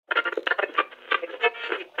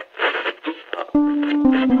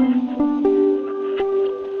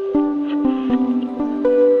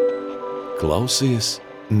Klausies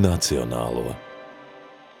Nacionālo.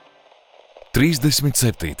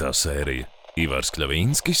 37. sērija Ivars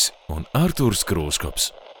Kļavinskis un Arturs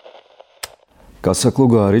Krūzkops. Kā saka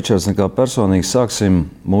lugā Ričards, nekā personīgi sāksim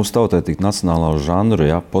mūsu tautai tikt nacionālā žanru,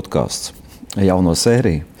 podcasts, jauno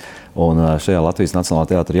sēriju. Un šajā Latvijas Nacionālā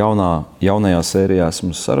teātra jaunajā sērijā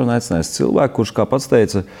esmu sarunu aicinājis cilvēku, kurš, kā pats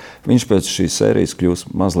teica, viņš pēc šīs sērijas kļūs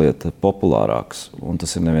mazliet populārāks. Un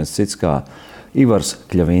tas ir neviens cits kā Ivars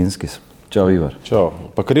Kļavinskis. Čau, Ivar. Čau.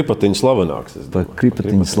 Pa kripatiņu slavenāks. Pa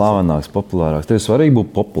kripatiņu slavenāks, populārāks. Tev svarīgi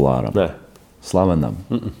būt populāram? Nē. Slavenam?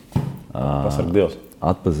 Pasarg Dievs.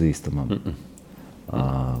 Atpazīstamam?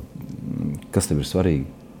 Kas tev ir svarīgi?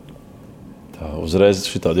 Tā, uzreiz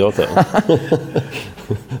šitādi jautājumi.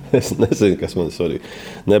 Es nezinu, kas man ir svarīgi.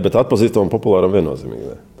 Nē, bet atpazīstamam populāram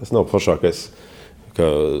viennozīmīgi. Tas nav foršākais.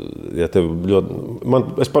 Ja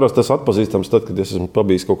es parasti esmu atpazīstams tad, kad es esmu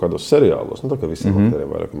pabijis kaut kādos seriālos, tā kā visiem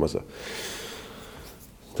aktieriem vairāk un mazāk.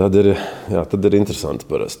 Tad ir interesanti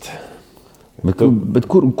parasti. Bet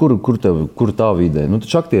kur tā vidē?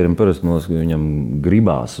 Taču aktierim parasti viņam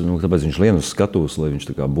gribās, tāpēc viņš lien uz skatuves, lai viņš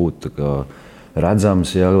tā kā būtu tā kā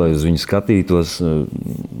redzams, lai uz viņu skatītos.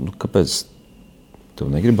 Kāpēc tev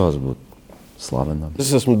negribās būt slavenam?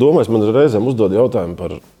 Es esmu domājis, man reizēm uzdod jautājumu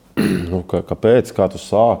par kāpēc, kā tu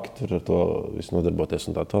sāki tur ar to visu nodarboties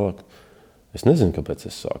un tā tālāk. Es nezinu, kāpēc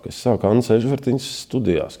es sāku. Es sāku Annas Eižvertiņas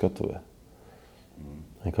studijās Skatuve.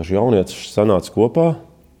 Vienkārši jaunieši sanāca kopā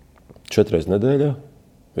 4 reizes nedēļā.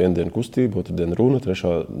 1 dienu kustība, 2 dienu runa, 3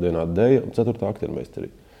 dienā deja un 4. aktiermeisteri.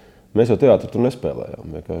 Mēs jau teātri tur nespēlējām.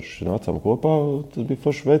 Vienkārši nācām kopā. Tas bija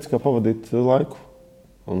foršs veids, kā pavadīt laiku.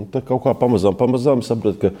 Un tad kaut kā pamazām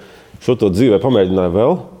sapratu, ka šo to dzīvē pamēģināju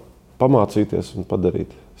vēl pamācīties un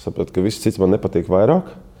padarīt. Sapratu, ka viss cits man nepatīk vairāk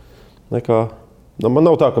nekā... Man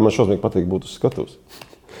nav tā, ka man šausmīgi patīk būt uz skatuves.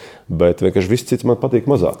 Bet vienkārši viss cits man patīk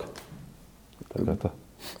mazāk. Tā.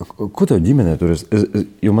 Ko tev ģimenē tur ir?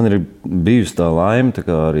 Jo man ir bijusi tā laime, tā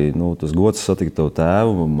kā arī tas gods satikt tavu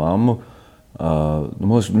tēvu un mammu.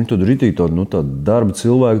 Viņi tad ritīgi tādu darba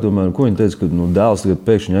cilvēku, tomēr, ko viņi teica, ka dēls tagad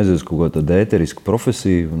pēkšņi aizies kaut kā tāda ēteriska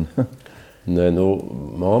profesija. Nē,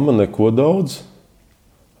 mamma neko daudz.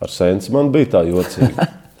 Ar sensi man bija tā jocīga.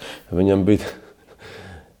 Viņam bija...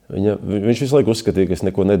 Viņš visu laiku uzskatīja, ka es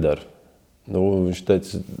neko nedaru. Viņš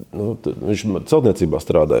teica, viņš celtniecībā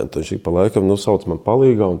strādāja, un viņš pa laikam sauc man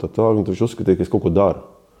palīgā, un viņš uzskatīja, ka es kaut ko daru.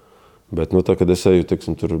 Bet, kad es eju,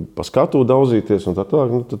 tur pa skatu daudzīties, un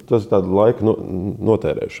tas ir tāda laika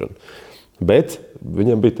notērēšana. Bet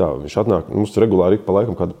viņam bija tā, viņš atnāk, mums regulāri pa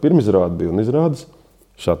laikam kāda pirmizrāde bija un izrādes,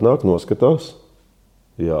 viņš atnāk, noskatās,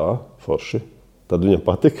 jā, forši. Tad viņam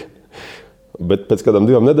patika, bet pēc kādām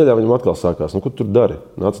 2 nedēļām viņam atkal sākās, ko tur dari?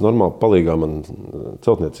 Nāca normāli palīgā man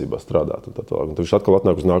celtniecībā strādāt. Un tad viņš atkal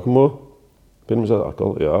atnāk uz nākamo, pirms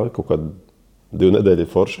atkal, kaut kādi 2 nedēļi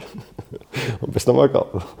forši. Un pēc tam atkal.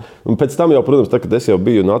 Un pēc tam jau, protams, kad es jau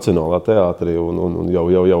biju Nacionālā teātrī un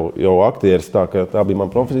jau aktieris, tā bija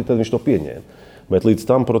mana profesija, tad viņš to pieņēma. Bet līdz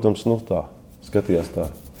tam, protams, tā, skatījās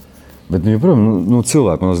tā. Bet, protams,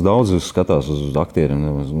 cilvēki man daudz skatās uz aktieriem,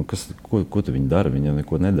 ko viņi dara, viņi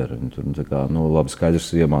neko nedara. Tur, labi,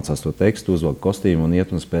 skaidrs, iemācās to tekstu, uzvelk kostīmu un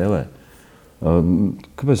iet un spēlē.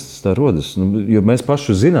 Kāpēc tas tā rodas? Jo mēs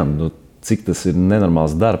paši zinām, cik tas ir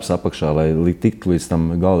nenormāls darbs apakšā, lai tiktu līdz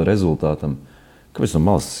tam gala rezultātam. Kāpēc no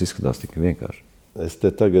malas tas izskatās tik vienkārši? Es te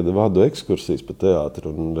tagad vadu ekskursijas pa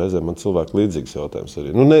teātru, un reizēm man cilvēki līdzīgs jautājums arī.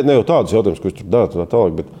 Ne jau tādus jautājumus, ko es tur daru, tā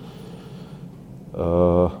tālāk, bet...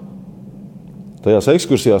 Tajās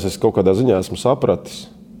ekskursijās es kaut kādā ziņā esmu sapratis,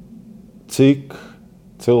 cik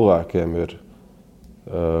cilvēkiem ir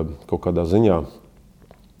kaut kādā ziņā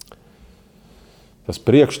tas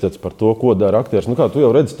priekšstats par to, ko dara aktieris. Kā tu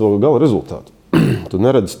jau redzi to gala rezultātu. Tu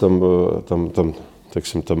neredzi tam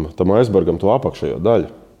aizbergam to apakšējo daļu,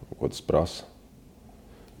 ko tas prasa.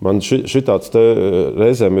 Man šitāds te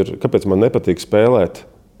reizēm ir, kāpēc man nepatīk spēlēt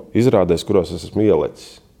izrādēs, kurās es esmu ielecis.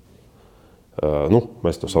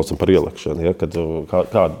 Mēs to saucam par ielekšanu, kad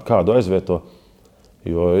kādu aizvieto,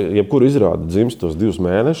 jo jebkuru izrādi dzimst tos 2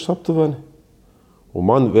 mēnešus aptuveni, un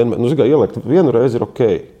man vienmēr, ielikt vienu reizi ir ok,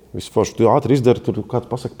 viss forši, tu ātri izdari, tur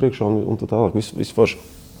kāds pasaka priekšā un tā tālāk, viss forši.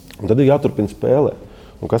 Un tad ir jāturpina spēlēt.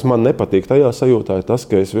 Un kas man nepatīk tajā sajūtā, ir tas,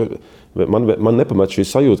 ka man nepamet šī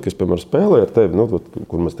sajūta, ka es, piemēram, spēlēju ar tevi,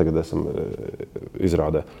 kur mēs tagad esam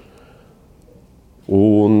izrādē.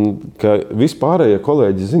 Un ka vispārējie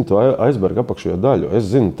kolēģi zina to aizberga apakšējo daļu. Es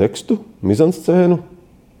zinu tekstu, mizanscēnu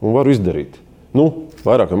un varu izdarīt.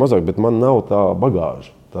 Vairāk vai mazāk, bet man nav tā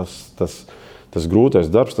bagāža. Tas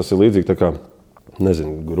grūtais darbs, tas ir līdzīgi tā kā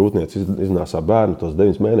nezinu, grūtniece iznāsā bērnu tos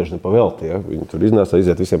 9 mēnešus nepavelti, ja? Viņi tur iznāsā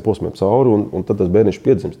iziet visiem posmiem cauri, un tad tas bērniņš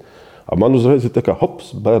piedzimst. Man uzreiz ir tā kā,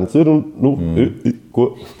 hops, bērns ir, un,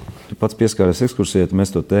 ko? Tu pats pieskāries ekskursijai,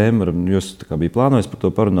 mēs to tēmu, jūs tā kā bija plānojis par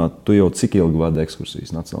to parunāt, tu jau cik ilgi vada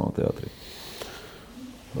ekskursijas Nacionālā teātrī?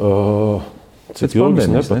 Cik ilgi es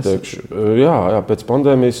nepateikšu. Jā, pēc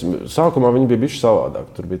pandēmijas. Sākumā viņi bija bišķi savādāk.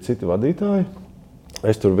 Tur bija citi vadītāji.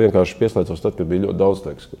 Es tur vienkārši pieslēdzos tad, kad bija ļoti daudz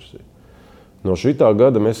ekskursiju. No šitā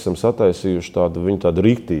gada mēs esam sataisījuši tādu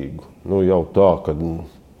rīktīgu. Jau tā, kad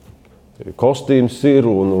kostīms ir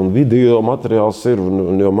un video materiāls ir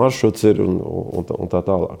un jau maršruts ir un tā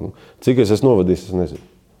tālāk. Cik es esmu novadījis, es nezinu.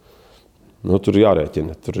 Tur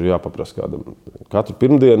jārēķina, tur ir jāpaprasa kādam. Katru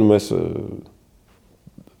pirmdienu mēs...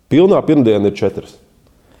 Pilnā pirmdiena ir 4.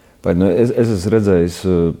 Es esmu redzējis,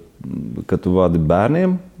 ka tu vadi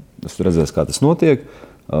bērniem. Es redzēju, kā tas notiek.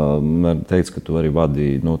 Teicu, ka tu arī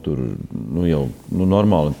vadīji jau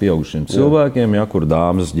normāli pieaugušiem cilvēkiem, kur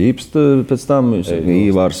dāmas ģipst pēc tam.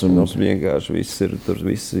 Ivars un mums vienkārši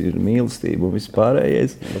viss ir mīlestība un viss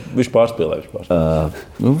pārējais. Viņš pārspēlē.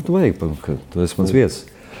 Tu vajag, ka tu esi mans vietas.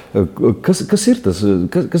 Kas ir tas,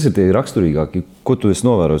 kas ir tie raksturīgākie, ko tu esi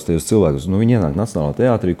novērojis tajos cilvēkus? Viņi ienāk Nacionālā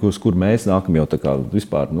teātrī, kur mēs nākam jau tā kā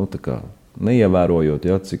vispār, neievērojot,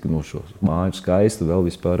 cik šo māju skaistu vēl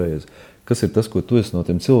vispārējais. Kas ir tas, ko tu esi no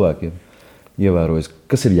tiem cilvēkiem ievērojis?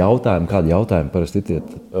 Kas ir jautājumi, kādi jautājumi parasti ir?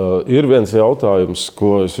 Ir viens jautājums, ko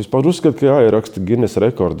es vispār uzskatu, ka jāieraksta Guinness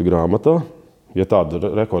rekordu grāmatā, ja tādu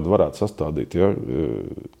rekordu varētu sastādīt. Ja?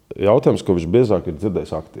 Jautājums, ko viņš biezāk ir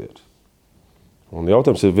dzirdējis aktieris. Un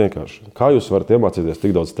jautājums ir vienkārši, kā jūs varat iemācīties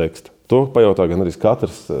tik daudz teksta? To pajautā gan arī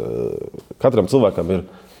katram cilvēkam ir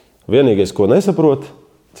vienīgais, ko nesaprot.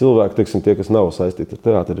 Cilvēki, teiksim, tie, kas nav saistīti ar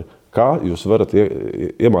teātri, kā jūs varat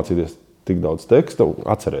iemācīties tik daudz teksta un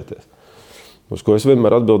atcerēties? Uz ko es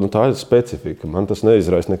vienmēr atbildu, tā ir specifika. Man tas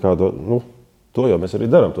neizraisa nekādu, to jau mēs arī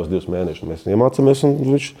darām tos 2 mēnešus. Mēs iemācāmies un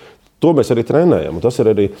to mēs arī trenējam. Un tas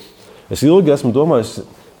ir arī, es ilgi esmu domājis,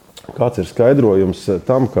 kāds ir skaidrojums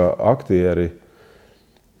tam, ka aktieri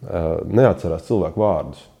neatcerās cilvēku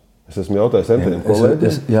vārdus. Es esmu jautājis entiem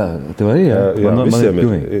kolēģiem. Jā, tev arī, jā. Visiem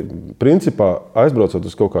ir. Principā, aizbraucot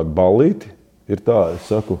uz kaut kādu ballīti, ir tā, es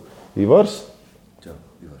saku, Ivars,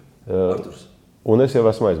 Arturs. Un es jau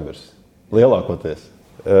esmu aizmirsis. Lielākoties.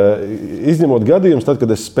 Izņemot gadījumus, tad, kad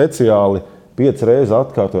es speciāli 5 reizes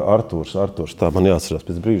atkārtoju Arturs. Tā man jāatcerās,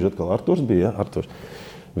 pēc brīža atkal Arturs bija, ja? Arturs.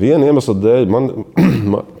 Viena iemesla dēļ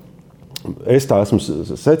es tā esmu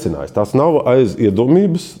secinājis. Tās nav aiz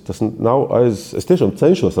iedomības, tas nav aiz... Es tiešām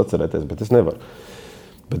cenšos atcerēties, bet es nevaru.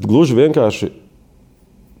 Bet gluži vienkārši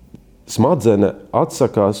smadzene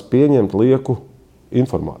atsakās pieņemt lieku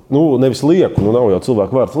informāciju. Nevis lieku, nav jau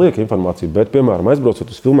cilvēku vārds lieka informācija, bet, piemēram,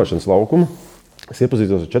 aizbraucot uz filmēšanas laukumu, es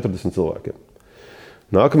iepazīstos ar 40 cilvēkiem.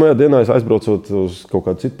 Nākamajā dienā es aizbraucot uz kaut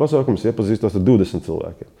kādu citu pasākumu, es iepazīstos ar 20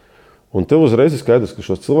 cilvēkiem. Un tev uzreiz ir skaidrs, ka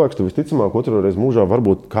šos cilvēkus tu visticamāk otru reizi mūžā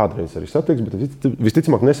varbūt kādreiz arī satiksi, bet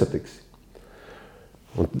visticamāk nesatiksi.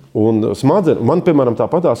 Un smadzene, man, piemēram,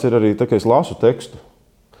 tāpatās ir arī tā, ka es lasu tekstu.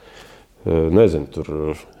 Nezinu, tur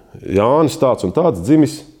Jānis tāds un tāds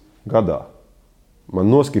dzimis gadā.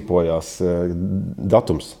 Man noskipojās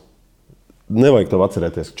datums. Nevajag tev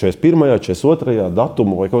atcerēties 41., 42.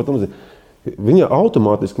 datumu vai kaut tam. Viņa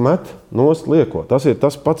automātiski met nost lieko. Tas ir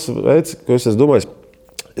tas pats veids, ko es domāju.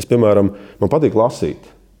 Es, piemēram, man patīk lasīt,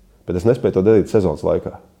 bet es nespēju to darīt sezonas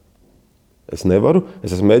laikā. Es nevaru,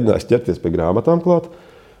 es esmu mēģinājis ķerties pie grāmatām klāt,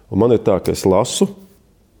 un man ir tā, ka es lasu,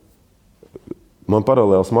 man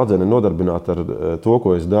paralēli smadzenes nodarbināta ar to,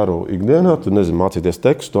 ko es daru ikdienā, tu nezinu, mācīties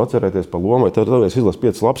tekstu, atcerēties pa lomu, vai tad es izlasu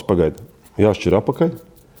 5 lapas pagaidi, jāšķir apakaļ,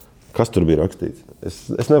 kas tur bija rakstīts.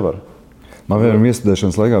 Es nevaru. Man vienam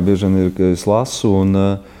iestudēšanas laikā bieži vien ir, ka es lasu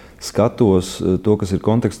un skatos to, kas ir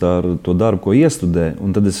kontekstā ar to darbu, ko iestudē,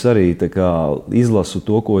 un tad es arī izlasu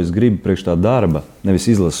to, ko es gribu priekš tā darba. Nevis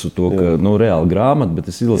izlasu to, ka reāli grāmata,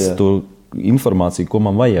 bet es izlasu to informāciju, ko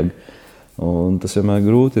man vajag. Un tas vienmēr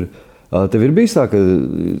grūti ir. Tev ir bijis tā, ka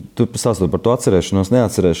tu pastāstot par to atcerēšanos,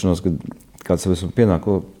 neatcerēšanos, kad kāds esmu pienāk,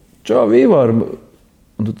 čau, Ivar!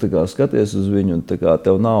 Un tu skaties uz viņu, un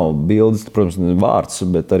tev nav bildes, protams, vārds,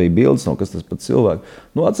 bet arī bildes nav, kas tas pat cilvēks.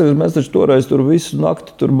 Atceries, mēs taču toreiz tur visu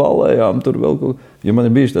nakti tur ballējām, tur vēl kaut ko. Ja man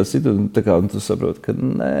ir bijis tāds citu, un tu saproti, ka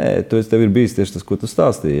nē, tev ir bijis tieši tas, ko tu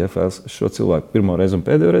stāstīji. Ja? Es šo cilvēku pirmo reizi un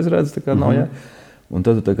pēdējo reizi redzu, nav, ja? Un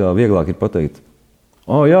tad tu vieglāk ir pateikt,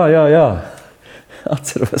 jā,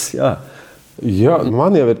 atceros, jā. Jā,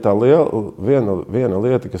 man jau ir tā viena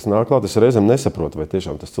lieta, kas nāk klāt, es reizēm nesaprotu, vai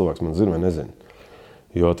tiešām tas cilvēks man zina vai nezina.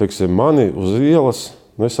 Jo, teiksim, mani uz ielas,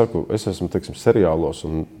 es saku, es esmu, teiksim, seriālos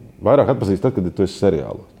un vairāk atpazīst tad, kad tu esi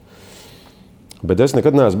seriālos. Bet es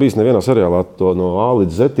nekad neesmu bijis nevienā seriālā to no A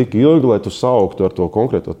līdz Z tik ilgi, lai tu sauktu ar to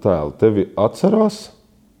konkrēto tēlu. Tevi atcerās,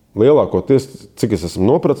 lielākoties, cik es esmu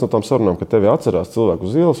nopratis no tām sarunām, ka tevi atcerās cilvēku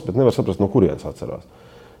uz ielas, bet nevar saprast, no kurienes atcerās.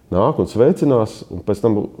 Nāk un sveicinās, un pēc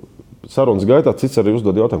tam sarunas gaitā cits arī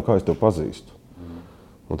uzdod jautājumu, kā es tevi pazīstu.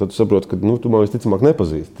 Un tad tu saproti, ka tu man visticamāk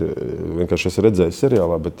nepazīsti. Vienkārši esi redzējis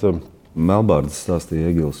seriālā, bet... Melbārds stāstīja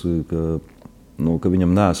Egils, ka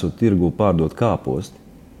viņam nesot tirgu pārdot kāposti.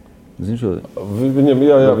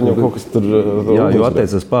 Viņam kaut kas tur... Jā, jo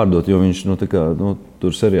atteicās pārdot, jo viņš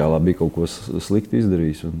tur seriālā bija kaut ko slikti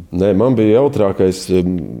izdarījis. Nē, man bija jautrākais,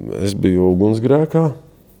 es biju ugunsgrēkā,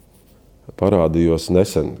 parādījos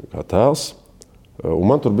nesen kā tēls, un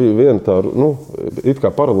man tur bija viena tā, it kā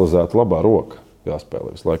paralizēta labā roka jāspēlē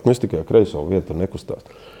visu laiku. Es tikai kreiso vietu tur nekustās.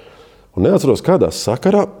 Un neatceros, kādā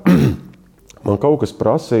sakarā man kaut kas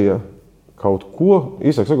prasīja kaut ko,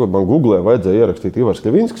 īsāk sakot, man Googlē vajadzēja ierakstīt Ivars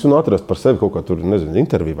Kļavinskis un atrast par sevi kaut kā tur,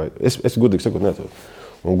 interviju vai... Es gudīgi sakot, neatceros.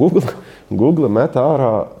 Un Google met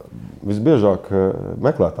ārā visbiežāk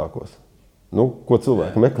meklētākos. Ko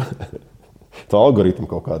cilvēki meklē? Tā algoritma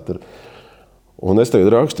kaut kā tur. Un es tagad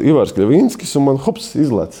rakstu Ivars Kļavinskis un man hops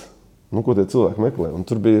izlec. Ko tie cilvēki meklē? Un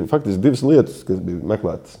tur bija faktiski 2 lietas, kas bija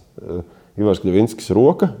meklētas. Ivars Kļavinskis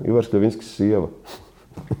roka, Ivars Kļavinskis sieva.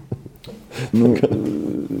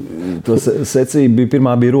 To secība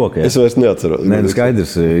pirmā bija roka. Es vairs neatceros. Nē,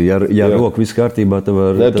 skaidrs, ja roka viss kārtībā, tad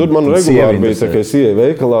var... Nē, tur man regulāri bija, tā kā es ieeju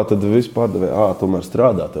veikalā, tad viss pārdevēja, tomēr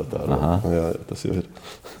strādā tev tā roka. Jā, tas jau ir.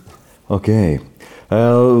 Ok.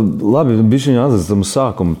 Labi, bišķiņu atzīstam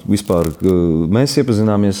sākumu vispār. Mēs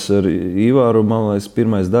iepazināmies ar Ivaru, man liekas,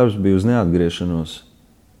 pirmais darbs bija uz neatgriešanos.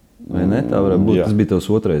 Vai ne? Tā varētu būt. Jā. Tas bija tavs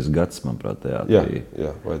 2. gads, manuprāt, teātrī.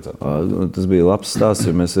 Jā, vajadzētu. Tas bija labs stāsts,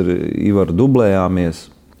 jo mēs ar Ivaru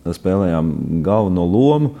dublējāmies, spēlējām galveno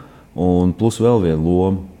lomu un plus vēl vienu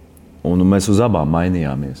lomu. Un mēs uz abām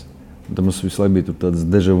mainījāmies. Un tad mums visu laiku bija tādas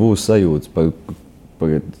deja vu sajūtas.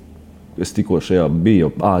 Es tikko šajā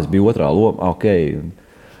biju, es biju 2. loma, ok.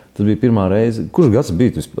 Tas bija pirmā reize. Kurš gads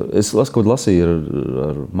bija? Es kaut lasīju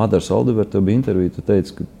ar Madaras Aldiveru, tev bija intervija, tu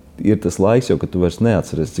teici, ka ir tas laiks jau, ka tu vairs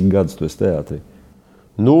neatceries, cik gadus tu esi teātrī.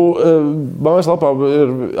 Mājaslapā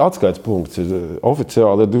ir atskaits punkts.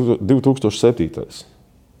 Oficiāli ir 2007.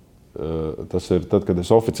 Tas ir tad, kad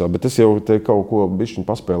es oficiāli, bet es jau te kaut ko bišķiņu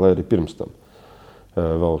paspēlēju arī pirms tam,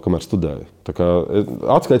 vēl kamēr studēju. Tā kā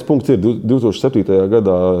atskaits punkts ir 2007.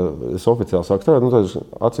 gadā es oficiāli sāku strādāt, tad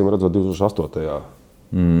acīm redzot 2008.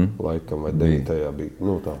 Laikam vai 9. bija,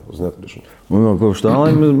 tā, uz neatgriešanos. Un kopš tā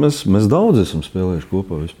laika mēs daudz esam spēlējuši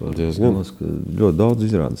kopā vispār. Diezgan. Ļoti daudz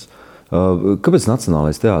izrādes. Kāpēc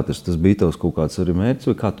Nacionālais teātris? Tas bija tavs kaut kāds arī mērķis,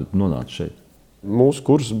 vai kā tu nonāci šeit? Mūsu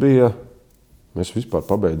kurs bija, mēs vispār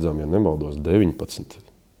pabeidzām, ja nemaldos, 19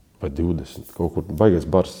 vai 20. Kaut kur baigais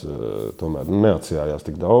bars tomēr neatsījājās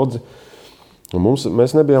tik daudzi. Un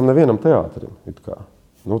mēs nebijām nevienam teātrim.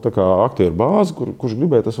 Tā kā aktieru bāzi, kurš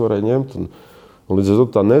gribēja, tas varēja ņemt. Un līdz ar to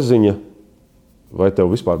tā neziņa, vai tev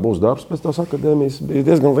vispār būs darbs pēc tās akadēmijas, bija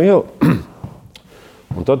diezgan liela.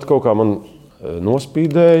 Un tad kaut kā man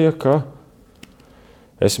nospīdēja, ka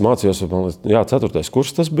es mācījos, 4.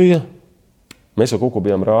 kurs tas bija. Mēs jau kaut ko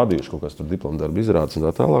bijām rādījuši, kaut kāds tur diploma darba izrādes un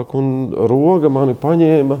tā tālāk. Un Roga mani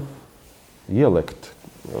paņēma ielekt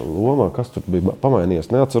lomā, kas tur bija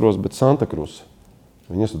pamainījies, neatceros, bet Santa Cruz.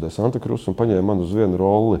 Viņi iestudēja Santa Cruz un paņēma man uz vienu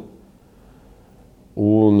rolli.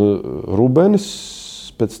 Un Rubenis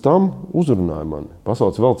pēc tam uzrunāja mani.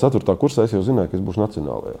 Pasaules vēl 4. kursā, es jau zināju, ka es būšu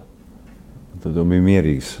Nacionālajā. Tad jau bija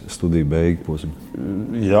mierīgs studiju beigu posms.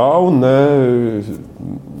 Jā un nē,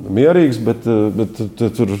 mierīgs, bet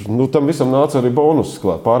tur, tam visam nāca arī bonus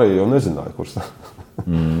klāt. Pārējie jau nezināja, kurš tā.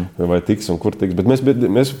 Vai tiks un kur tiks. Bet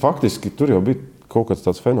mēs faktiski, tur jau bija kaut kāds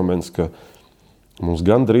tāds fenomens, ka mums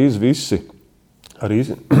gandrīz visi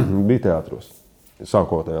arī bija teātros.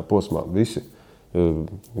 Sākotnējā posmā visi.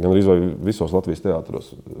 Gan arī visos Latvijas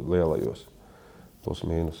teātros lielajos, plus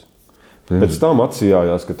mīnus. Pēc tam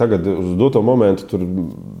atsījājās, ka tagad uz doto momentu tur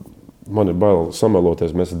man ir bail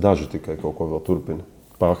sameloties, mēs daži tikai kaut ko vēl turpina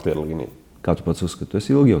pa aktieru līniju. Kā tu pats uzskati? Tu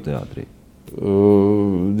esi ilgi jau teātrī?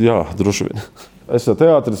 Jā, droši vien. Es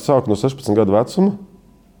teātris sāku no 16 gadu vecuma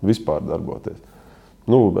vispār darboties.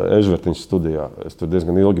 Eižvertiņas studijā. Es tur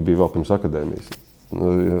diezgan ilgi biju vēl pirms akadēmijas.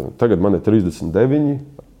 Tagad man ir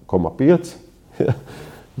 39,5.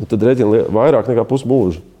 Tad rēķina vairāk nekā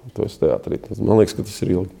pusmūžu. To es teātrī. Man liekas, ka tas ir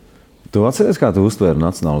ilgi. Tu atceries, kā tu uztvēri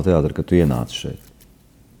Nacionālo teātri, kad tu ienāci šeit?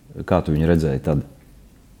 Kā tu viņu redzēji tad?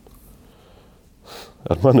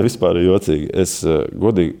 Ar mani vispār ir jocīgi. Es,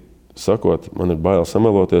 godīgi sakot, man ir bail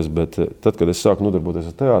sameloties, bet tad, kad es sāku nodarboties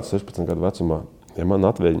ar teātru 16 gadu vecumā, ja man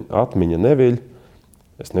atmiņa neviļ,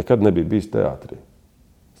 Es nekad nebiju bijis teātrī.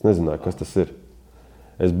 Es nezināju, kas tas ir.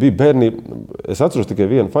 Es atceros tikai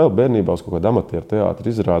vienu failu bērnībā uz kaut kādu amatieru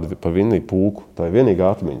teātri izrādi par Vinniju Pūku. Tā ir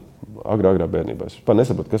vienīgā atmiņa. Agrā bērnībā. Es vispār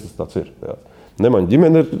nesapratu, kas tas tāds ir. Ne man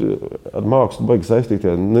ģimene ar mākslu baigi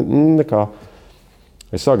saistītie, nekā.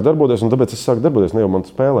 Es sāku darboties, un tāpēc es sāku darboties, ne jau man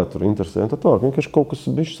spēlēt tur interesē. Tā vienkārši kaut kas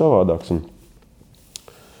bišķi savādāks.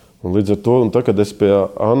 Un līdz ar to, un tā, kad es pie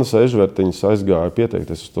Annas Eižvertiņas aizgāju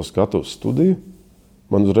pieteikties uz to Skatuves studiju,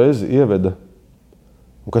 man uzreiz ieveda,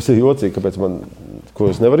 un kas ir jocīgi, kāpēc ko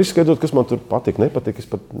es nevaru izskaidrot, kas man tur patika, nepatika, es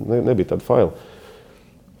pat nebija tāda faila.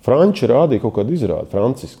 Franči rādīja kaut kādu izrādi,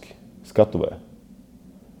 franciski, Skatuvē.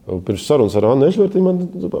 Pirms sarunas ar Annu Eižvertiņu man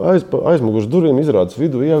aizmugurs durvīm izrādes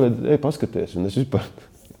vidu ieveda, ej paskaties, un es vispār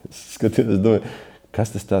skatījos, domāju,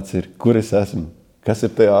 kas tas tāds ir, kur es esmu, kas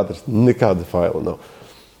ir teātris, nekāda faila nav.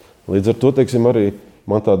 Līdz ar to, teiksim, arī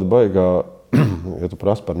man tāda baigā, ja tu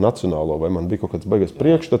prasi par nacionālo, vai man bija kaut kāds baigais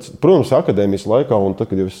priekšstats, protams, akadēmijas laikā, un tad,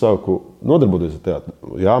 kad jau es sāku nodarboties ar teātri,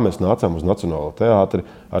 jā, mēs nācām uz Nacionālo teātri,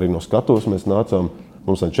 arī no Skatuves mēs nācām,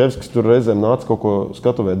 mums Ančevskis tur reizēm nāca kaut ko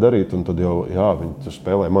Skatuvē darīt, un tad jau, jā, viņi tur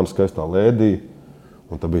spēlēja Mana skaistā lēdī,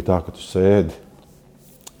 un tad bija tā, ka tu sēdi,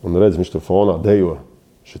 un redz, viņš tur fonā dejo,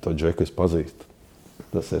 šito džeku es pazīstu.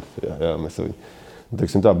 Tas ir, jā, mēs viņu,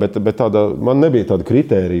 teiksim tā, bet tāda, man nebija tāda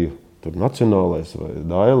kritērija, tur nacionālais vai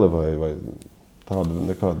daile vai tāda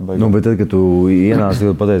nekāda baigā. Bet tad, kad tu ienāci,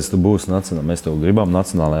 tu pateici, tu būsi nacionālā, mēs tev gribam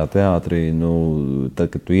Nacionālajā teātrī, tad,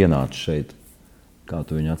 kad tu ienāci šeit, kā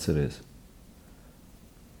tu viņu atceries?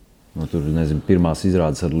 Tur, nezinu, pirmās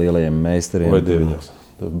izrādes ar lielajiem meistariem. Vai dieviņās.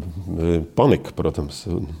 Panika, protams.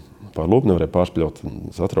 Pār lūpu nevarēja pārspļaut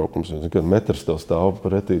satraukums. Metrs tev stāv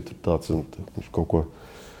pretī, tur tāds un kaut ko.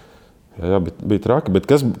 Jā, bija traki. Bet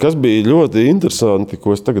kas bija ļoti interesanti,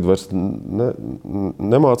 ko es tagad vairs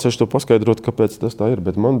nemācēšu to paskaidrot, kāpēc tas tā ir,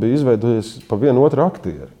 bet man bija izveidojies pa vienu otru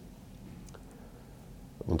aktieri.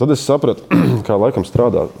 Un tad es sapratu, kā laikam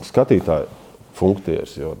strādā skatītāju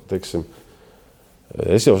funkcijas, jo, teiksim,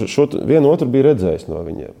 es jau vienu otru biju redzējis no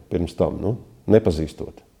viņiem pirms tam,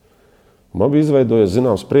 nepazīstot. Man bija izveidojies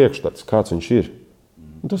zināms priekšstats, kāds viņš ir.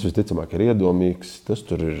 Un tas visticamāk ir iedomīgs, tas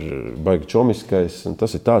tur ir baigi čomiskais, un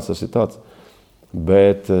tas ir tāds.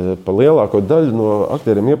 Bet pa lielāko daļu no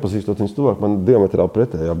aktieriem iepazīstot viņus tuvāk, man diametrāli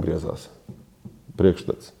pretēji apgriezās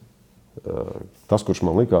priekšstats. Tas, kurš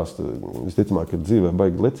man likās, visticamāk, ir dzīvē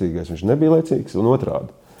baigi lecīgais, viņš nebija lecīgs, un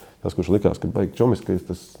otrādi. Tas, kurš likās, ka baigi čomiskais,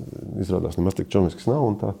 tas izrādās nemaz tik čomisks nav.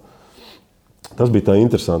 Un tā. Tas bija tā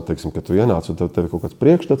interesanti, teiksim, ka tu ienāc un tev ir kaut kāds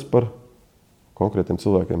priekšstats par konkrētiem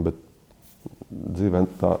cilvēkiem, bet dzīvē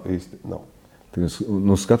tā īsti nav.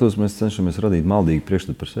 Skatuves mēs cenšamies radīt maldīgu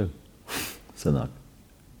priekšstatu par sevi. Sanāk.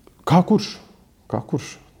 Kā kurš?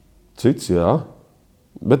 Cits, jā.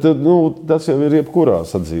 Bet tas jau ir jebkurā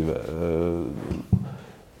sadzīvē.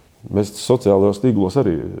 Mēs sociālajos tīklos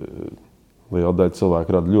arī liela daļa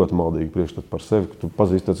cilvēku rada ļoti maldīgu priekšstatu par sevi, ka tu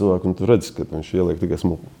pazīsti to cilvēku un tu redzi, ka viņš ieliek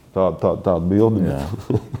tikai tādu bildi.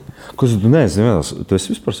 Ko tu neesi? Tu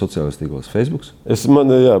esi vispār sociālajos tīklos? Facebooks? Es esmu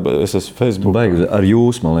Facebook. Tu baigi ar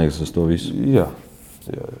jūs, man liekas, uz to visu. Jā.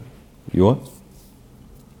 Jo?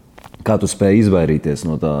 Kā tu spēji izvairīties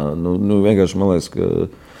no tā? Vienkārši man liekas, ka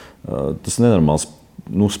tas nenormāls.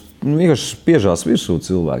 Vienkārši spiežās virsū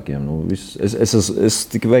cilvēkiem. Es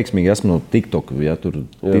tik veiksmīgi esmu no TikTok, ja tur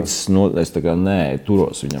ticis, es tā kā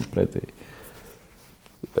turos viņam pretī.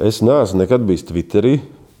 Es neesmu nekad bijis Twitterī,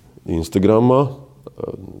 Instagramā,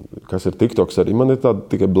 kas ir TikToks arī. Man ir tāda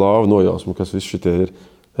tikai blāva nojausma, kas viss šitie ir.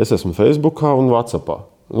 Es esmu Facebookā un Whatsappā.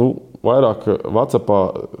 Vairāk Whatsappā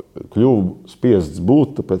kļuvu spiests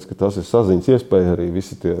būt, tāpēc, ka tas ir saziņas iespēja arī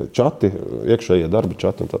visi tie čati, iekšējie darba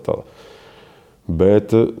čati un tā tālāk. Bet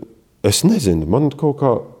es nezinu, man kaut kā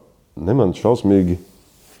man šausmīgi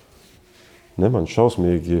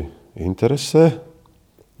interesē,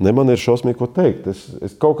 man ir šausmīgi ko teikt.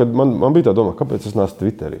 Es kaut kad, man bija tā doma, kāpēc es neesmu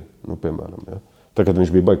Twitterī, piemēram. Ja? Tagad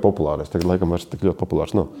viņš bija baigi populārais, tagad laikam vairs tik ļoti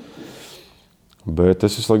populārs nav. Bet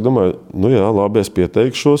es visu laiku domāju, labi, es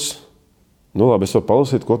pieteikšos, labi, es varu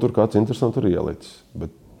palasīt, ko tur kāds interesants tur ielicis.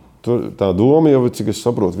 Bet tā doma jau, cik es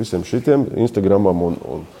saprotu visiem šitiem Instagramam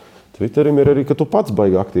un Twitterim ir arī, ka tu pats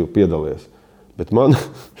baigi aktīvi piedalies. Bet man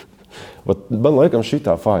laikam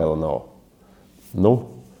šitā faila nav.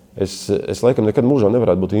 Es laikam nekad mūžā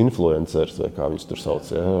nevarētu būt influencers, vai kā viņus tur sauc.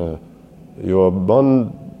 Ja? Jo man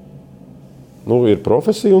ir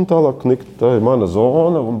profesija un tālāk, tā ir mana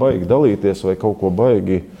zona un baigi dalīties vai kaut ko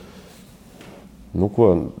baigi.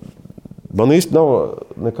 Man īsti nav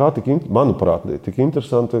nekā manuprāt, tik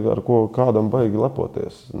interesanti, ar ko kādam baigi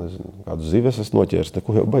lepoties. Nezinu, kādu zives es noķērs,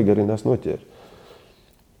 neko jau baigi arī neesmu noķēris.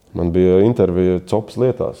 Man bija intervija Copas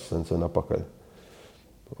lietās sen apakaļ.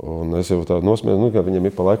 Un es jau tādu nosmēju, ka viņiem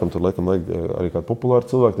ir pa laikam, tur laikam vajag arī kādu populāru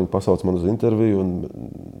cilvēku, viņi pasauc man uz interviju, un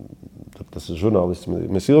tas žurnālists,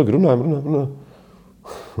 mēs ilgi runājam.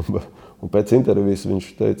 Un pēc intervijas viņš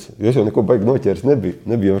teica, jo es jau neko baigi noķēris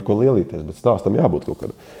nebija ar ko lielīties, bet stāstam jābūt kaut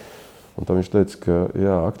kādā. Un tā viņš teica, ka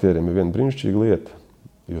jā, aktieriem ir viena brīnišķīga lieta,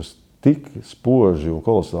 jūs tik spoži un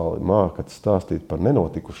kolosāli mākat stāstīt par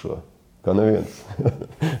nenotikušo, kā neviens.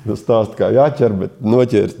 Tu stāsti kā jāķer, bet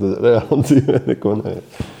noķēris reāli dzīvē neko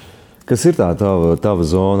neviens. Kas ir tā tava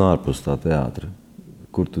zona ārpus tā teātra?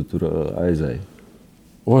 Kur tu tur aizēji?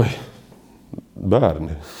 Oi,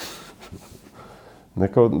 bērni.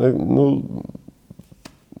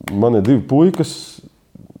 Man ir 2 puikas,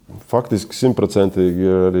 faktiski 100%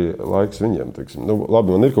 arī laiks viņiem.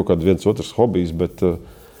 Labi, man ir kaut kāds viens otrs hobijs, bet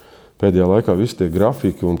pēdējā laikā visi tie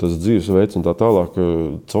grafiki un tas dzīvesveids un tā tālāk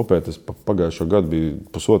copēt, es pagājušo gadu biju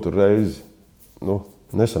 1,5 reizi.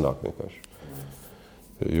 Nesanāk vienkārši.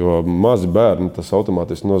 Jo mazi bērni tas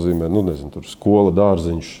automātiski nozīmē, tur skola,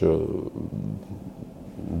 dārziņš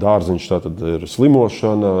tātad ir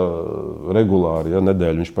slimošana regulāri, ja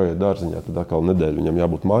nedēļu viņš paiet dārziņā, tad atkal nedēļu viņam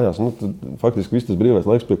jābūt mājās. Faktiski viss tas brīvais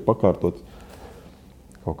laiks tiek pakārtots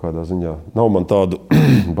kaut kādā ziņā. Nav man tādu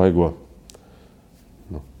baigo.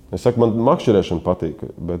 Es saku, man makšķerēšana patīk,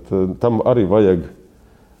 bet tam arī vajag.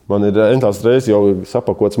 Man ir entās reizes jau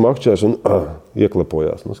sapakots makšķers un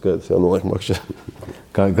ieklepojās. Skaidrs, jau noliek makšķeri.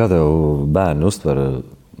 Kā tev bērni uztver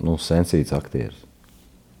sensīts aktieris?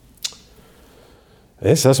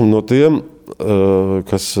 Es esmu no tiem,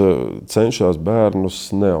 kas cenšas bērnus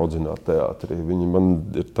neaudzināt teātrī. Viņi man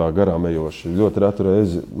ir tā garām ejoši. Ļoti retu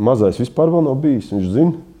reizi. Mazais vispār vēl nav bijis. Viņš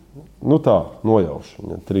zina, nojauš.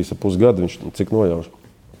 3,5 gadi viņš cik nojauš.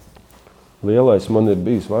 Lielais man ir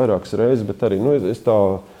bijis vairākas reizes, bet arī es tā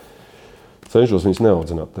cenšos viņus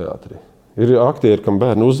neaudzināt teātrī. Ir aktieri, kam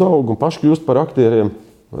bērni uzaug un paši kļūst par aktieriem.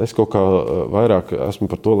 Es kaut kā vairāk esmu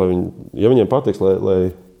par to, lai viņiem patiks,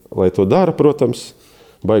 lai to dara, protams,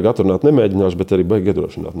 baigi atrunāt nemēģināšu, bet arī baigi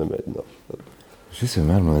iedrošināt nemēģināšu. Šis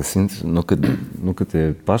vienmēr man liekas, kad tie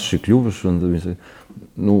paši kļuvuši, un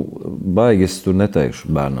baigi es tur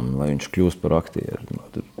neteikšu bērnam, lai viņš kļūst par aktieru.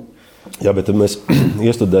 Jā, bet tad mēs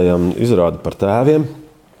iestudējām izrādi par tēviem,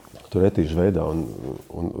 tur etīžu veidā, un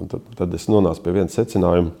tad es nonācu pie viena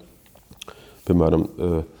secinājuma. Piemēram,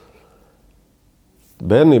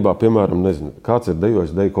 bērnībā, nezinu, kāds ir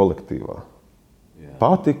dejojis deju kolektīvā.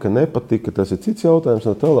 Patika, nepatika, tas ir cits jautājums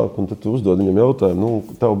no tālāk, un tad tu uzdod viņam jautājumu,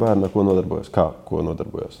 tavu bērnu ar ko nodarbojas? Kā, ko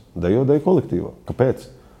nodarbojas? Dejo deju kolektīvā. Kāpēc?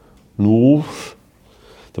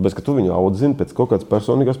 Tāpēc, ka tu viņu audzini pēc kaut kādas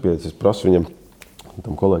personīgās pieejas. Es prasu viņam,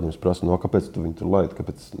 tam kolēģim prasu, kāpēc tu viņu tur laidi,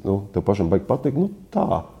 kāpēc tev pašam baigi patīk?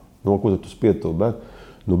 Tā, ko tu spied to bērnu?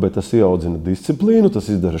 Bet tas ieaudzina disciplīnu, tas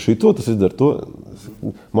izdara šito, tas izdara to.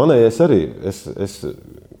 Manējais arī, es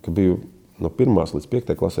ka biju no 1. līdz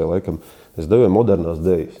 5. klasē laikam, es devēju modernās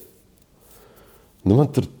dejas. Man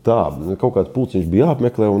tur kaut kāds pulciņš bija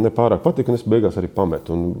jāapmeklē un nepārāk patika, un es beigās arī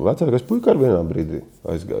pametu. Un vecākais puika ar vienā brīdī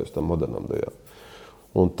aizgāju uz tām modernām dejām.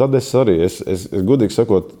 Un tad es arī, es gudīgi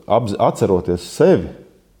sakot, atceroties sevi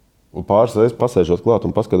un pāris reizes pasēžot klāt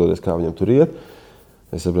un paskatoties, kā viņam tur iet,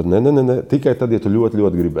 es sapratu, ne, tikai tad, ja tu ļoti,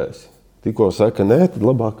 ļoti gribēsi. Tikko saka, nē, tad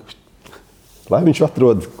labāk, lai viņš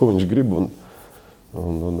atrod, ko viņš grib.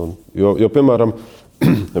 Jo, piemēram,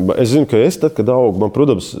 es zinu, ka tad, kad augu, man,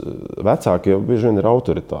 protams, vecāki jau bieži vien ir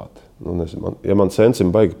autoritāte. Ja man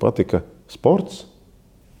sensim baigi patika sports,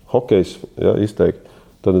 hokejs, izteikti,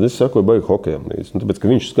 tad es sakoju baigi hokejam līdz. Tāpēc,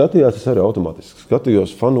 ka viņš skatījās, es arī automātiski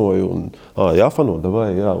skatījos, fanoju, jāfano,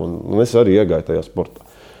 davai, un es arī iegāju tajā sportā.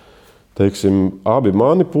 Teiksim, abi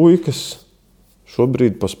mani puikas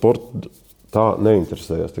šobrīd pa sportu tā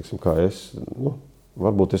neinteresējās, teiksim, kā es.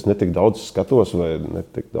 Varbūt es netik daudz skatos vai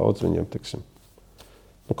netik daudz viņiem, teiksim.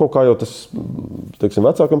 Kaut kā jau tas, teiksim,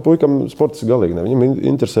 vecākam puikam sports galīgi ne. Viņam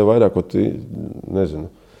interesē vairāk,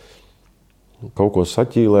 nezinu, kaut ko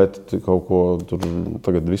saķīlēt, kaut ko tur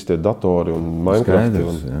tagad visi tie datori un Minecraft.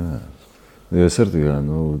 Skaidrs, jā. Jo es arī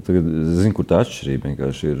tagad zinu, kur tā atšķirība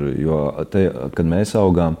vienkārši ir, jo kad mēs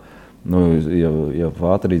augām, ja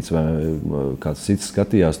vātrīts vai kāds cits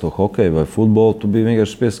skatījās to hokeju vai futbolu, tu biji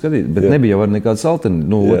vienkārši spiest skatīt, bet nebija jau nekāds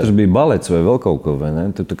alternatīvs. Otrs bija balets vai vēl kaut ko, vai ne?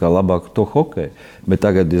 Tu tā kā labāk to hokeju. Bet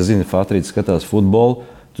tagad, ja zini, vātrīts skatās futbolu,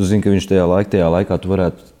 tu zini, ka viņš tajā laikā tu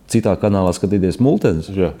varētu citā kanālā skatīties multenes.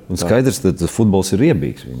 Un skaidrs, ka futbols ir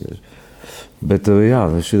riebīgs vienkārši. Bet jā,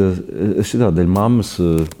 šitā dēļ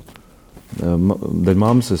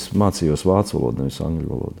mammas es mācījos vācu valodu, nevis angļu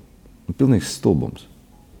valodu. Pilnīgs stulbums.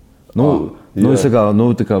 Es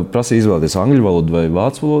prasīju izvēlēties angļu valodu vai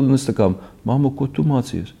vācu valodu, un es mamma, ko tu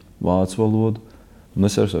mācījies? Vācu valodu. Un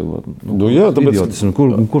es arī saku, tāpēc,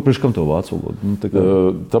 kur priekš kam to vācu valodu?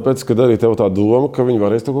 Tāpēc, kad arī tev tā doma, ka viņi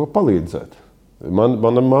varēs tev kaut ko palīdzēt.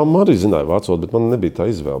 Mana mamma arī zināja vācu valodu, bet man nebija tā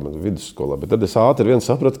izvēle vidusskolā. Bet tad es ātri vien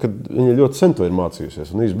sapratu, ka viņa ļoti sen to ir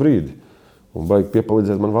mācījusies un īsti brīdi. Un baigi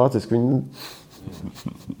piepalīdzēt man vāciski, viņa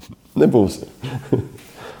nebūs.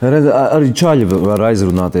 Arī čaļi var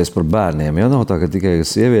aizrunāties par bērniem. Ja? Nav tā, ka tikai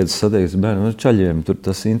sievietes satiekas ar bērniem. Čaļiem tur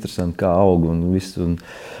tas ir interesanti, kā aug un viss.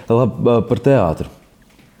 Labi, par teātru.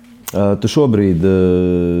 Tu šobrīd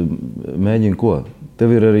mēģini ko?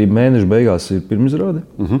 Tev ir arī mēneša beigās ir pirmizrāde?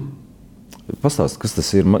 Pastāsti, kas tas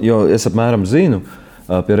ir? Jo es apmēram zinu,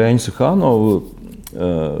 pie Reņģa Hānovu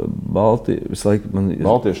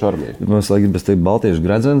Baltiešu armija. Mums laikam teikt Baltiešu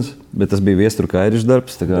gredzens, bet tas bija Viesturu Kairiša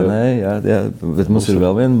darbs. Tā kā jā, bet mums ir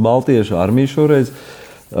vēl viena Baltiešu armija šoreiz.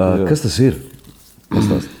 Kas tas ir?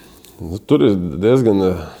 Tur ir diezgan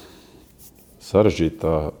sarežģīti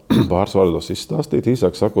pāris vārdos izstāstīt.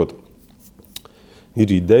 Īsāk sakot, ir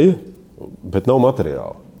ideja, bet nav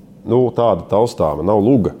materiāla. Tāda taustāma, nav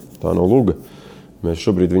luga. Tā nav luga. Mēs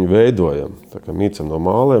šobrīd viņu veidojam. Tā kā mīcam no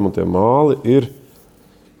mālēm, un tie māli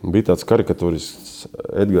bija tāds karikatūrists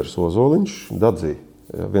Edgars Ozoliņš, Dadzī,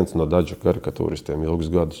 viens no Dadža karikatūristiem ilgus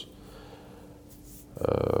gadus.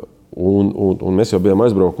 Un mēs jau bijām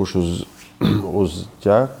aizbraukuši uz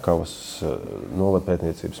Ķekavas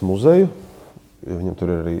novatpētniecības muzeju. Viņam tur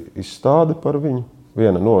ir arī izstāde par viņu.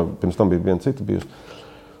 Pirms tam bija viena cita bijusi.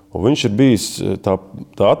 Un viņš ir bijis tā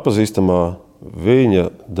atpazīstamā viņa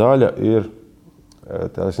daļa ir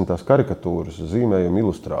tās karikatūras, zīmējuma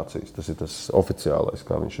ilustrācijas. Tas ir tas oficiālais,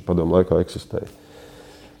 kā viņš padomu laikā eksistēja.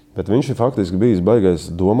 Bet viņš ir faktiski bijis baigais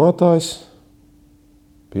domātājs,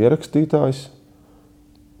 pierakstītājs,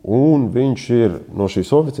 un viņš ir no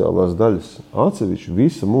šīs oficiālās daļas atsevišķi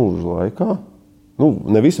visa mūža laikā,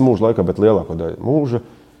 ne visa mūža laikā, bet lielāko daļu mūža,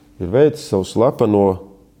 ir veicis savu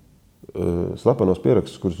slepenos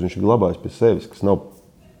pierakstus, kurus viņš ir glabājis pie sevis, kas nav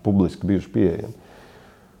publiski bijuši pieejami.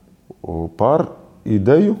 Par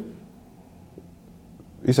ideju,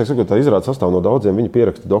 īsāk sakot, tā izrāde sastāv no daudziem viņa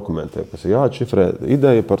pierakstu dokumentiem, kas ir jāatšifrē.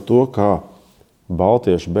 Ideja par to, kā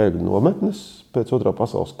baltiešu bēgļu nometnes pēc Otrā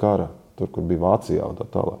pasaules kara, tur, kur bija Vācijā un tā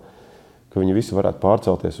tālāk, ka viņi visi varētu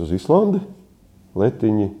pārcelties uz Islandi,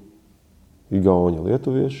 letiņi, igauņi,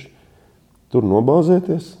 lietuvieši, tur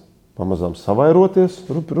nobāzēties, pamazām savairoties,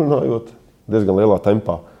 runājot, diezgan lielā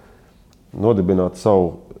tempā, nodibināt savu,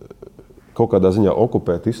 kaut kādā ziņā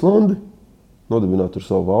okupēt Islandi, nodibināt tur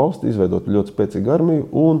savu valsti, izveidot ļoti spēcīgu armiju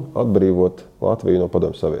un atbrīvot Latviju no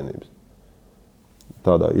Padomju Savienības.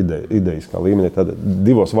 Tādā idejiskā līmenī, tādā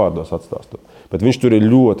divos vārdos atstāstu. Bet viņš tur ir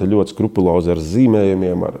ļoti, ļoti skrupulozi ar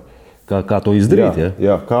zīmējumiem. Kā to izdarīt?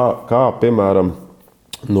 Jā, kā piemēram,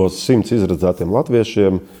 no 100 izredzētiem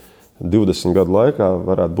latviešiem 20 gadu laikā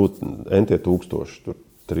varētu būt entie tūkstoši, tur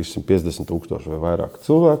 350 tūkstoši vai vairāk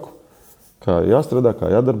cilvēku. Kā jāstrādā, kā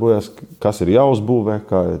jādarbojas, kas ir jāuzbūvē,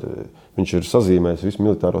 viņš ir sazīmējis visu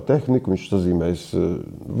militāro tehniku, viņš ir sazīmējis,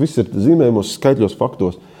 viss ir zīmējumos, skaitļos,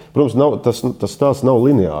 faktos. Protams, tas stāsts nav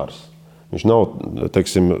lineārs. Viņš nav,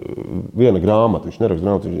 teiksim, viena grāmata, viņš neraksta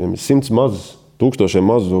grāmatu, viņam ir 100 tūkstošiem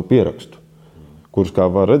mazu pierakstu, kurus, kā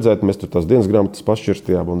var redzēt, mēs tur tās dienas grāmatas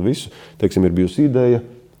pašķirstījām un visu, teiksim, ir bijusi ideja,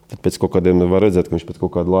 tad pēc kaut kādiem var redzēt, ka viņš pēc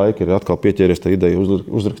kaut kāda laika ir atkal pieķēries tā ideja,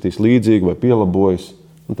 uzrakstījis līdzīgi vai pielabojis.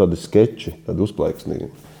 Tādi skeči, tādi uzplaiksnīgi.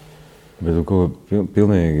 Bet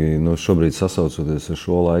pilnīgi šobrīd sasaucoties ar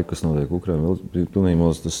šo laiku, kas notiek Ukrainā, pilnīgi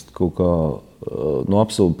mums tas kaut kā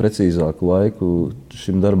absolūti precīzāku laiku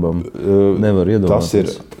šim darbam nevar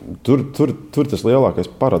iedomāties. Tur tas lielākais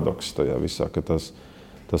paradoks tajā visā, ka tas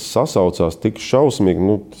sasaucās tik šausmīgi.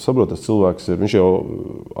 Saprot, tas cilvēks viņš jau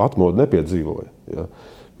atmodu nepiedzīvoja. Ja?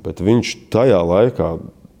 Bet viņš tajā laikā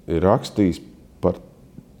ir rakstījis par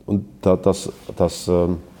un tas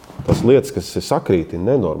lietas, kas ir sakrīt, ir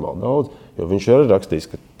nenormāli daudz, jo viņš ir rakstījis,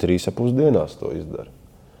 ka 3,5 dienās to izdara.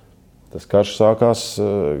 Tas karš sākās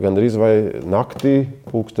gandrīz vai naktī,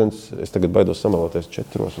 pulkstens, es tagad baidos samaloties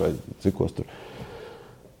 4 vai cikos tur.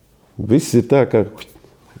 Viss ir tā, ka,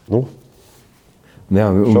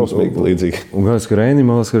 šausmīgi līdzīgi. Un kāds, ka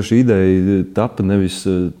Reinim, man liekas, ka šī ideja tapa nevis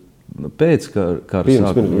pēc kara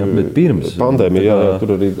sākuma, bet pirms. Pandēmija, jā,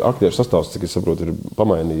 tur arī aktieru sastāvs, cik es saprotu, ir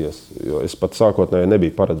pamainījies. Jo es pat sākotnēji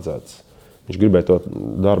nebija paredzēts. Viņš gribēja to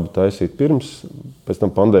darbu taisīt pirms, pēc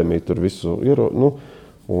tam pandēmija tur visu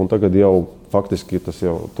un tagad jau faktiski tas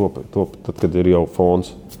jau top, tad, kad ir jau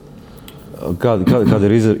fons. Kāda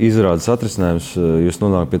ir izrādes atrisinājums? Jūs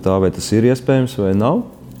nonāk pie tā, vai tas ir iespējams vai nav?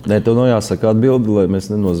 Nē, tev jāsaka atbildi, lai mēs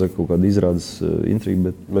nenozagtu kaut kādu izrādes intrigu.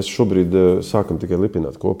 Bet... Mēs šobrīd sākam tikai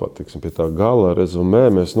lipināt kopā. Pie tā gala rezumē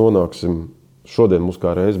mēs nonāksim. Šodien mums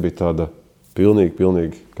kā reiz bija tāda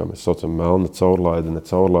pilnīgi, kā mēs saucam, melna caurlaide, ne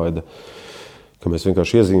caurlaide, ka mēs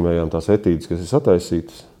vienkārši iezīmējām tās etīdes, kas ir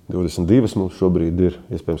sataisītas. 22 mums šobrīd ir,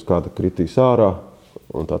 iespējams, kāda kritīs ārā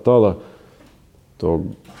un tā tālāk.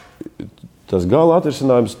 Tas gala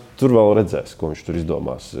atrisinājums tur vēl redzēs, ko viņš tur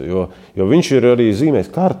izdomās, jo viņš ir arī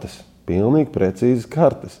zīmējis kartes, pilnīgi precīzes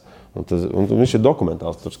kartes. Un viņš ir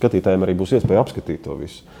dokumentāls, tur skatītājiem arī būs iespēja apskatīt to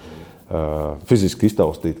visu. Fiziski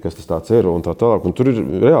iztaustīt, kas tas tāds ir un tā tālāk. Un tur ir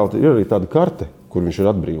reāli ir arī tāda karte, kur viņš ir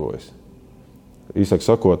atbrīvojis. Īsāk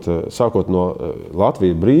sakot, sākot no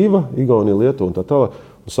Latvija brīva, Igaunija, Lietuva un tā tālāk,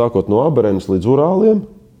 un sākot no Aberenes līdz Urāliem,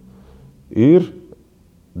 ir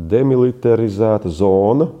demilitarizēta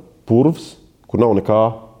zona, purvs, kur nav nekā.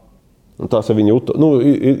 Un tās ir viņa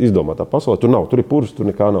izdomātā pasaulē. Tur ir purvs, tur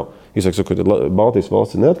nekā nav. Īsāk sakot, ja Baltijas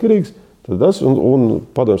valsts ir neatkarīgs, tad tas un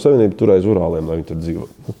Padomju Savienība tur aiz Urāliem, lai viņi tur dzīvo.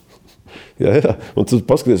 Jā. Un tu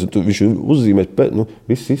paskaties, viņš uzzīmē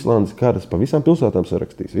visas Islandes kartas, pa visām pilsētām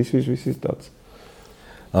sarakstīs. Viss tāds.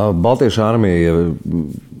 Baltiešu armija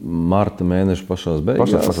marta mēneša pašās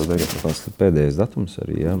beigās. Tas pēdējais datums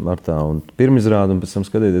arī, ja, martā. Un pirmizrāda un pēc tam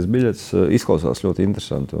skatieties biļetes izklausās ļoti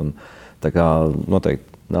interesanti. Un tā kā noteikti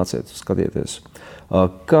nāciet, skatieties.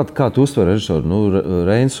 Kā tu uztver režisoru?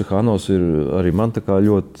 Reins Hanovs ir arī man tā kā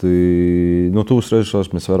ļoti tūs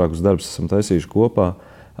režisors, mēs vairākus darbus esam taisījuši kopā.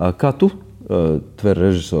 Kā tu tver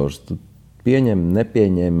režisors? Tu pieņem,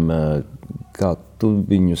 nepieņem, kā tu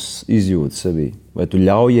viņus izjūti sevī? Vai tu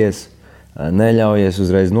ļaujies, neļaujies,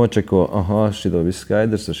 uzreiz nočeko, šito viss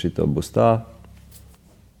skaidrs, ar šito būs tā?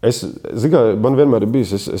 Man vienmēr ir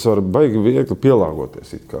bijis, es varu baigi viegli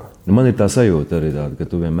pielāgoties it kā. Man ir tā sajūta arī tāda, ka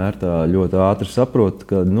tu vienmēr tā ļoti ātri saproti,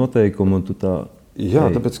 kādi noteikumi un tu tā... Jā,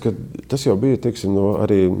 tāpēc, ka tas jau bija, teiksim,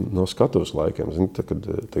 arī no Skatuves laikiem. Zini, tad, kad,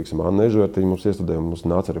 teiksim, Annas Eižvertiņas mums iestudēja, mums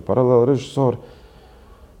nāca arī paralēli režisori.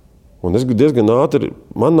 Un es diezgan ātri,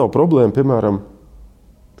 man nav problēma, piemēram,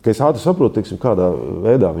 ka es ātri saprotu, teiksim, kādā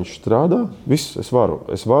veidā viņš strādā. Viss, es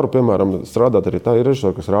varu, piemēram, strādāt arī tā ir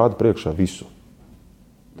režisori, kas rāda priekšā visu.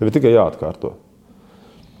 Tev ir tikai jāatkārto.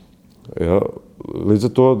 Ja, līdz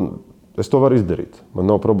ar to es to varu izdarīt,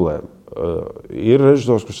 man nav problēma. Ir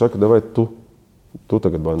režisors, kurš saka, vai tu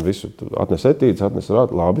tagad man visu atnes etīdes, atnes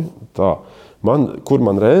rādi, labi, tā. Kur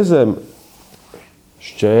man reizēm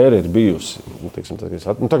šķēri ir bijusi, teiksim,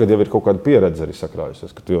 tagad jau ir kaut kāda pieredze arī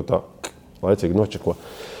sakrājusies, ka tu jau tā laicīgi nočeko.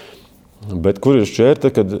 Bet kur ir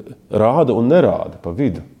šķēri, kad rāda un nerāda pa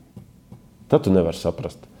vidu, tad tu nevari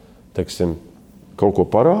saprast. Teiksim, kaut ko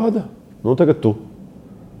parāda, tagad tu.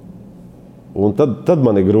 Un tad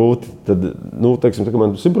man ir grūti, teiksim, tā,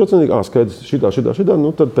 man 100% skaidrs šitā,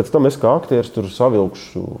 tad pēc tam es kā aktieris tur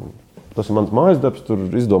savilkšu, tas ir mans mājas darbs, tur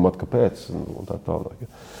izdomāt, kāpēc, un tā tālāk.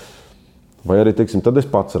 Vai arī, teiksim, tad es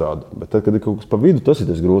pats rādu, bet tad, kad ir kaut kas pa vidu, tas ir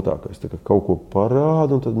tas grūtākais, tā, kaut ko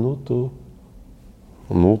parādu, un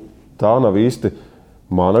tad, tā nav īsti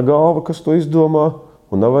mana galva, kas to izdomā,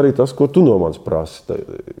 un nav arī tas, ko tu no manis prasi.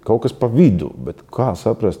 Kaut kas pa vidu, bet kā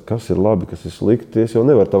saprast, kas ir labi, kas ir slikti, es jau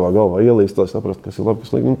nevaru tavā galvā ielīst, lai saprast, kas ir labi,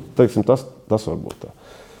 kas ir slikti. Teiksim, tas var būt tā.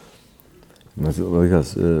 Man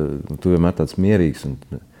liekas, tu vienmēr tāds mierīgs, un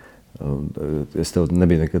es tev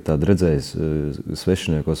nebiju nekad tādu redzējis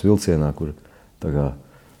svešiniekos vilcienā, kur tā kā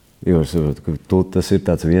Ivars, ka tas ir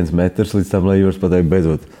tāds 1 metrs līdz tam, lai Ivars pateikt,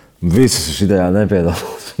 beidzot, visas šitajā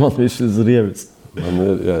nepiedalās, man viss ir rievis. Man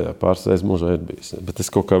ir, jā, pāris reizes mūžā ir bijis. Bet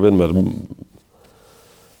es kaut kā vienmēr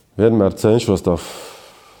cenšos tā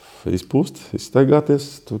izpūst, izstaigāties.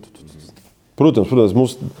 Protams,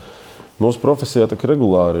 mūsu profesijā tā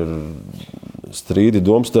regulāri ir strīdi,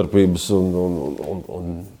 domstarpības,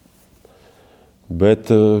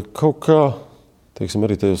 bet kaut kā, teiksim,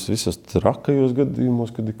 arī tajos visos trakajos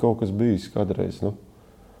gadījumos, kad ir kaut kas bijis kādreiz,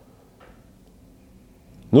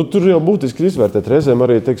 tur jau būtiski izvērtēt reizēm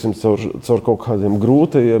arī, teiksim, caur kaut kādiem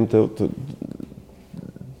grūtajiem,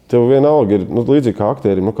 tev vienalga ir, līdzīgi kā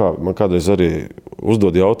aktierim, man kādreiz arī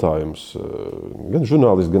uzdod jautājumus, gan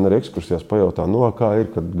žurnālisti, gan arī ekskursijās pajautā, kā ir,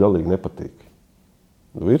 kad galīgi nepatīk.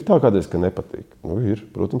 Ir tā kādreiz, ka nepatīk. Ir,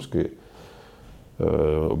 protams, ka ir.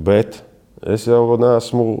 Bet es jau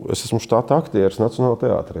es esmu štata aktieris Nacionālā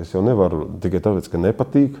teātrē, es jau nevaru tikai tāpēc, ka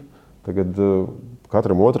nepatīk, tagad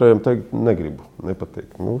katram otrajam teikt, negribu,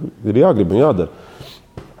 nepatīk. Ir jāgrib un jādara.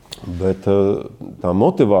 Bet tā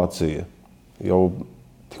motivācija jau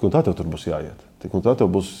tik un tā tev tur būs jāiet. Tik un tā tev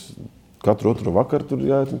būs katru otru vakaru tur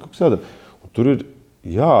jāiet un kaut kas jādara. Un tur ir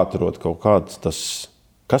jāatrod kaut kāds tas,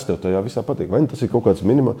 kas tev tajā visā patīk. Vai tas ir kaut kāds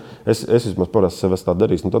minimāls, es vismaz parasti sev esmu tā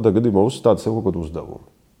darījis, tādā gadījumā uzstāda sev kaut kādu uzdevumu.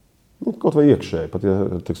 Kaut vai iekšēji, pat ja,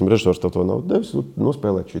 teiksim, režisors tev to nav devis,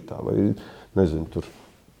 nospēlēt šitā, vai, nezinu, tur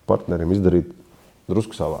partneriem izdarīt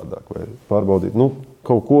drusku savādāk, vai pārbaudīt,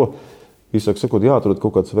 kaut ko, Īsāk sakot, jāatrod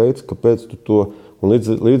kaut kāds veids, kāpēc tu to, un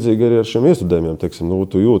līdzīgi arī ar šiem iestudējumiem, teiksim,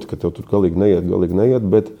 tu jūti, ka tev tur galīgi neiet,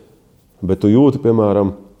 bet tu jūti,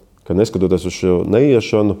 piemēram, ka neskatoties uz šo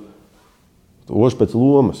neiešanu, ož pēc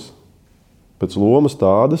lomas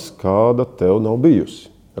tādas, kāda tev nav bijusi,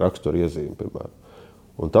 rakstura iezīme, piemēram.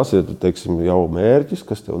 Un tas ir, teiksim, jau mērķis,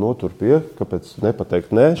 kas tev notur pie, kāpēc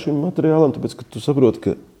nepateikt nē šim materiālam, tāpēc, ka tu saproti,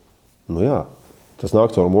 ka, nu jā, tas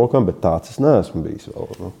nāk caur mokām, bet tāds es neesmu bijis vēl,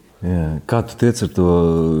 nu. Jā. Kā tu tiec ar to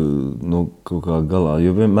kaut kā galā?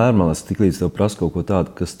 Jo vienmēr, man liekas, tik līdz tev prasa kaut ko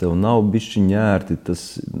tādu, kas tev nav bišķi ņērti,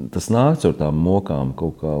 tas nāk caur tām mokām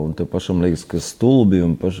kaut kā, un tev pašam liekas, ka stulbi,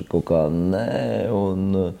 un paši kaut kā nē,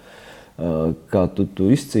 un kā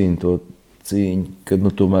tu izcīni to cīņu, kad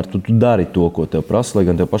tomēr tu dari to, ko tev prasa, lai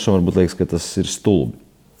gan tev pašam varbūt liekas, ka tas ir stulbi.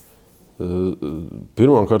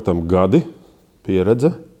 Pirmām kārtām gadi,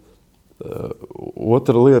 pieredze.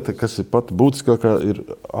 Otra lieta, kas ir pati būtiskākā, ir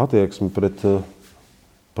attieksme pret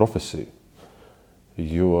profesiju.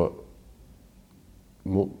 Jo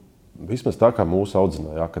vismaz tā, kā mūsu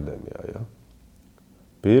audzināja akadēmijā, ja?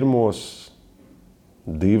 Pirmos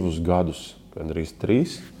 2 gadus, gandrīz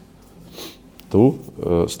 3, tu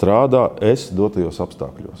strādā dotajos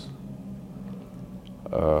apstākļos.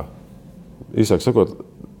 Īsāk sakot,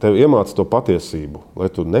 tev iemāca to patiesību, lai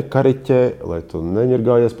tu nekariķē, lai tu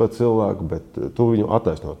neņirgājies par cilvēku, bet tu viņu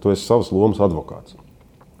attaisno. Tu esi savas lomas advokāts.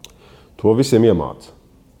 To visiem iemāca.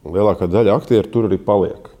 Un lielākā daļa aktieru tur arī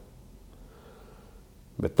paliek.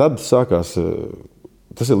 Bet tad sākās,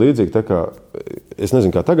 tas ir līdzīgi tā kā, es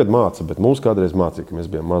nezinu, kā tagad māca, bet mums kādreiz mācīja, ka mēs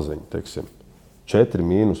bijām maziņi, teiksim, 4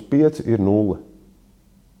 - 5 ir 0.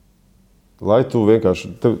 Lai tu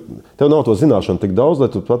vienkārši, tev nav to zināšanu tik daudz, lai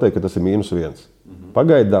tu pateiktu, ka tas ir -1.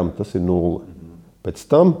 Pagaidām tas ir 0. Pēc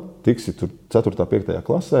tam tiksi tur 4. 5.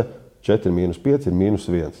 klasē, 4 - 5 ir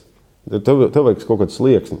 -1. Tev vajag kaut kādu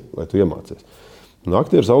slieksni, lai tu iemācies. Un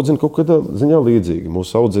aktieris audzina kaut kādā ziņā līdzīgi.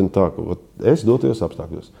 Mūs audzina tā, ka es dotajos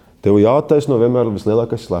apstākļos. Tev jāattaisno vienmēr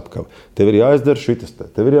vislielākais slepkava. Tev ir jāizdara šitas,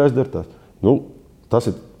 tev ir jāizdara tas. Nu, tas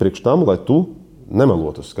ir priekš tam, lai tu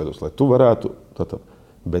nemelotu uz skatus, lai tu varētu tā.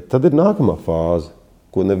 Bet tad ir nākamā fāze,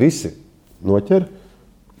 ko ne visi noķer,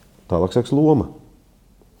 tālāk sāks loma.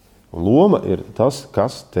 Un loma ir tas,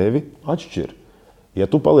 kas tevi atšķir. Ja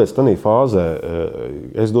tu paliec tādā fāzē,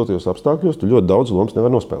 es dotajos apstākļos, tu ļoti daudz lomas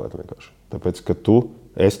nevar nospēlēt vienkārši. Tāpēc, ka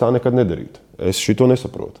es tā nekad nedarītu. Es šito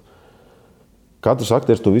nesaprotu. Katrs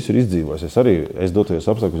aktieris to visu ir izdzīvojis. Es arī dotajos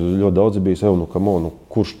apstākļos ļoti daudz biju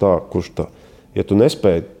kurš tā. Ja tu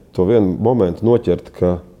nespēji to vienu momentu noķert,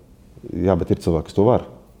 ka jā, bet ir cilvēki, kas to var.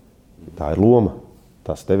 Tā ir loma.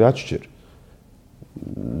 Tas tevi atšķir.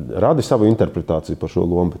 Radi savu interpretāciju par šo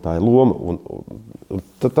lomu, bet tā ir loma. Un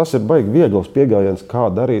tas ir baigi viegls piegājiens, kā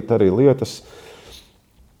darīt arī lietas.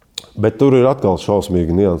 Bet tur ir atkal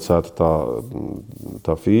šausmīgi niansēta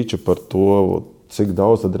tā fīča par to, cik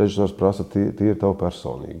daudz tad režisors prasa tīri tavu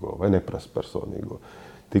personīgo vai neprasa personīgo.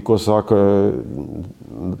 Tikko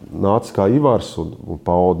nāca kā Ivars un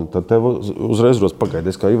pauda, tad tev uzreiz rodas pagaidi.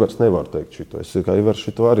 Es kā Ivars nevaru teikt šito. Es kā Ivars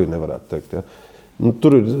šito arī nevarētu teikt. Ja? Nu,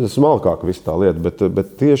 tur ir smalkāka visa tā lieta,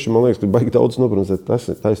 bet tieši, man liekas, ka baigi daudz noprognozēt tas,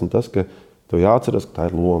 ka tev jāatceras, ka tā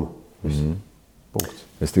ir loma. Punkts.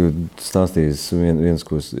 Es tev stāstīju viens,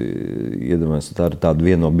 ko es iedomājos, tā ir tāda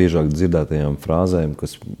viena no biežāk dzirdētajām frāzēm,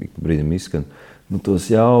 kas ik pa brīdim izskan. Tos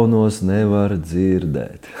jaunos nevar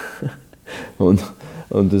dzirdēt. un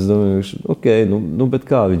es domāju, bet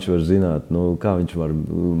kā viņš var zināt, kā viņš var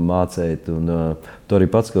mācēt. Un tu arī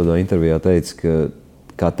pats kādā intervijā teici, ka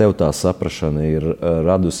kā tev tā saprašana ir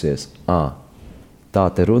radusies. Tā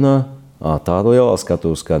te runā, tā lielā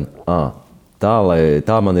skatuve skan,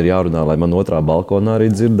 tā man ir jārunā, lai man otrā balkonā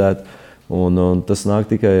arī dzirdētu. Un tas nāk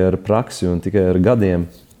tikai ar praksi un tikai ar gadiem.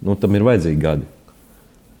 Tam ir vajadzīgi gadi.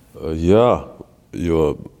 Jā,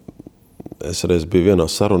 jo es reiz biju vienā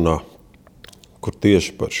sarunā, kur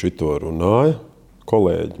tieši par šito runāja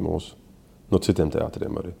kolēģi mūsu, no citiem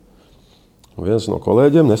teātriem arī. Un viens no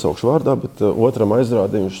kolēģiem, nesaukšu vārdā, bet otram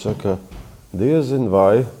aizrādīja, viņš saka, diezin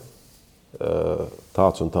vai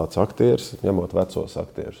tāds un tāds aktieris, ņemot vecos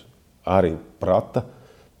aktierus, arī prata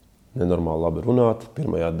nenormāli labi runāt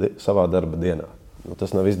pirmajā savā darba dienā.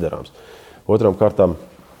 Tas nav izdarāms. Otram kārtām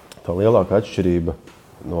tā lielākā atšķirība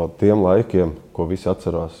no tiem laikiem, ko visi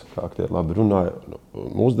atcerās, kā aktieri labi runāja,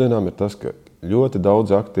 mūsdienām ir tas, ka ļoti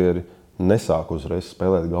daudz aktieri nesāk uzreiz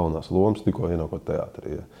spēlēt galvenās lomas, tikko ienākot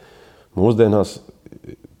teātrī. Ja. Mūsdienās,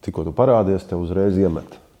 tikko tu parādies, tev uzreiz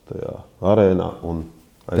iemet tajā arēnā un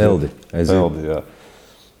peldi. Jā.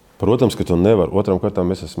 Protams, ka to nevar. Otram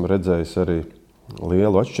kārtām es esmu redzējis arī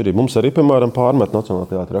lielu atšķirību. Mums arī, piemēram, pārmet Nacionālā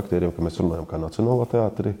teātra aktieriem, ka mēs runājam kā Nacionālā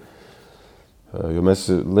teātrī. Jo mēs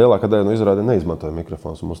lielākā daļa no izrādē neizmantojam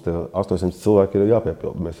mikrofonus. Mums tie 800 cilvēki ir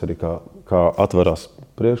jāpiepilda. Mēs arī kā atverās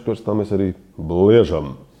priekškurs, tā mēs arī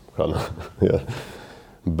bliežam. Ja.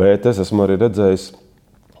 Bet es esmu arī redzējis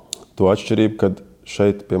to atšķirību, kad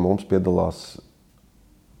šeit pie mums piedalās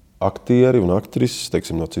aktieri un aktrises,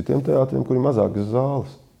 teiksim, no citiem teātriem, kuri mazākas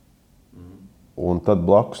zāles. Un tad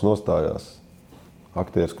blakus nostājās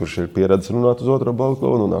aktieris, kurš ir pieredzis runāt uz otro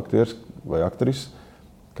balkonu, un aktieris vai aktrises,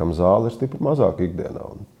 kam zāle ir stipri mazāka ikdienā.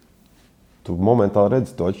 Un tu momentāli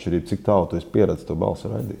redzi to atšķirību, cik tālu tu esi pieredzis to balsi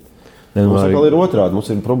raidīt. Mums atkal ir otrādi. Mums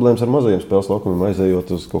ir problēmas ar mazajiem spēles laukumiem, aizejot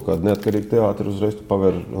uz kaut kādu neatkarīgu teātru, uzreiz tu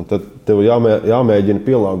paver, un tad tev jāmēģina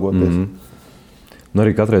pielāgoties. Nu,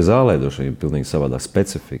 arī katrai zālē droši ir pilnīgi savādāk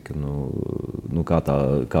specifika,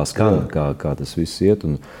 kā skan, kā tas viss iet.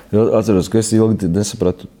 Un, atceros, ka es ilgi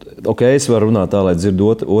nesapratu, es varu runāt tā, lai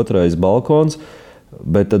dzird otrais balkons,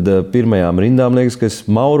 bet tad pirmajām rindām liekas, ka es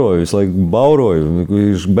mauroju, visu laiku bauroju,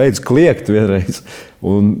 viņš beidz kliegt vienreiz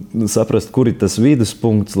un saprast, kur ir tas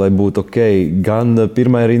viduspunkts, lai būtu gan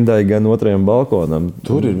pirmajai rindai, gan otrajam balkonam.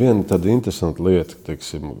 Tur ir viena tāda interesanta lieta,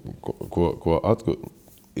 teiksim,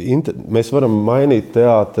 mēs varam mainīt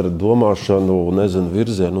teātra domāšanu,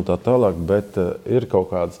 virzienu un tā tālāk, bet ir kaut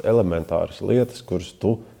kādas elementāras lietas, kuras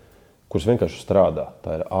vienkārši strādā.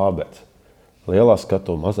 Tā ir ābets. Lielā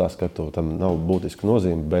skatuve, mazā skatuve, tam nav būtiska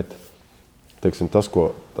nozīme, bet teiksim, tas,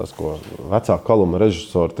 ko vecā kaluma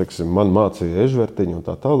režisori, teiksim, man mācīja Eižvertiņu un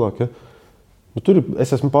tā tālāk, tur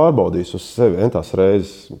es esmu pārbaudījis uz sevi entās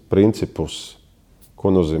reizes principus,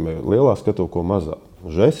 ko nozīmē lielā skatuve, ko mazā.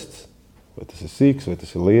 Žests, vai tas ir sīks, vai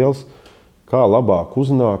tas ir liels, kā labāk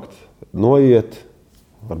uznākt, noiet,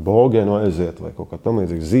 ar bogienu aiziet vai kaut kā tam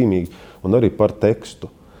līdzīgi zīmīgi, un arī par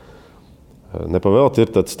tekstu. Nepavēlti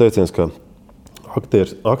ir tāds teiciens, ka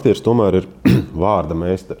aktieris tomēr ir vārda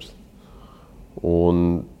meistars.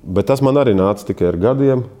 Bet tas man arī nāca tikai ar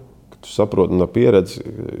gadiem, kad tu saproti un ar pieredzi.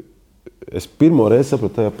 Es pirmo reizi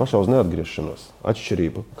sapratu tajā pašā uz neatgriešanos.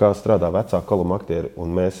 Atšķirību, kā strādā vecā kaluma aktieri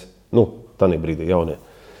un mēs, tanī brīdī jaunie.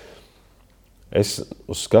 Es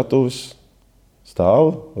uz skatuves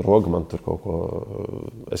stāvu, roga man tur kaut ko.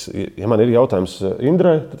 Ja man ir jautājums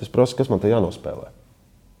Indrai, tad es prasu, kas man te jānospēlē.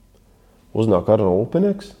 Uznāk Arno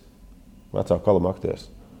upenieks, vecā kaluma aktieris,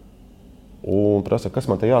 un prasa, kas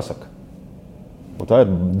man te jāsaka. Un tā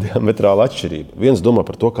ir diametrāla atšķirība. Viens domā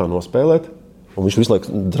par to, kā nospēlēt, un viņš visu laiku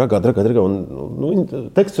dragā, un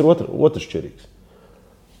teksts ir otršķirīgs.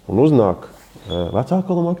 Un uznāk vecā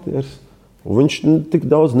kaluma aktieris, un viņš tik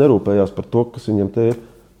daudz nerūpējās par to, kas viņam te ir,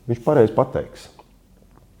 viņš pareizi pateiks.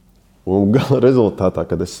 Un gala rezultātā,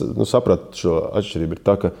 kad es sapratu šo atšķirību, ir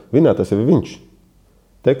tā, ka vinētājs jau ir viņš.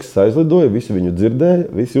 Teksts aizlidoja, visi viņu dzirdēja,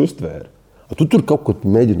 visi uztvēra. Tu tur kaut ko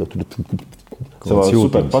mēģini, savā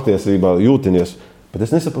super patiesībā jūtinies, bet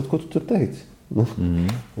es nesaprotu, ko tu tur teici.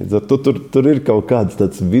 Tur ir kaut kāds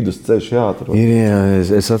tāds vidusceļš jāatrod.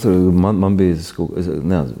 Es atceru, man bija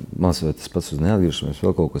tas pats uz neatgriešanos,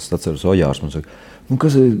 vēl kaut kas atceros Ojārs. Man saka,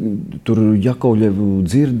 kas tur Jakovļevu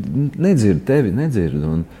nedzird, tevi nedzird.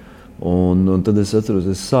 Un tad es atceros,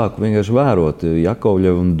 es sāku vienkārši vērot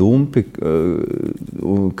Jakovļevu un Dumpi,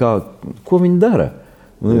 ko viņi dara.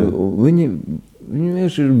 Viņi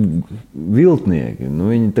vienkārši ir viltnieki.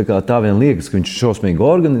 Viņi tā vien liekas, ka viņš ir šausmīgi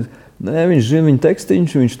organizēts. Nē, viņš zina viņa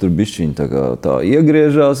tekstiņš, viņš tur bišķiņ tā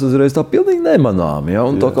iegriežās uzreiz, tā pilnīgi nemanām. Ja?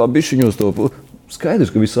 Un tā kā bišķiņos to skaidrs,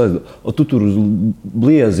 ka viss aizdod. Tu tur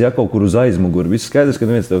bliezi, ja kaut kur uz aizmuguri. Viss skaidrs, ka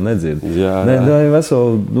neviens tev nedzird. Tā ir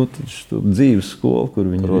vesela dzīves skola, kur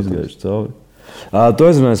viņi ir izgājuši cauri. Tu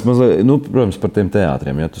aizmēs mazliet, protams, par tiem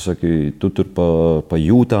teātriem. Ja? Tu saki, tu tur pa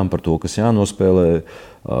jūtām, par to, kas jānospēlē.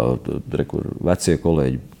 Kur vecie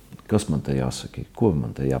kolēģi, kas man te jāsaka, ko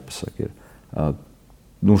man te jāpasaka ir.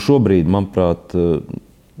 Šobrīd, manuprāt,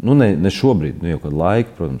 ne šobrīd, jau kādu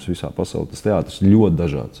laiku, protams, visā pasaulē tas teātris ļoti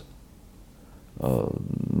dažāds.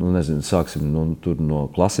 Sāksim tur no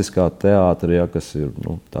klasiskā teātra, ja, kas ir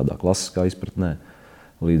tādā klasiskā izpratnē,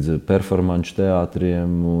 līdz performanču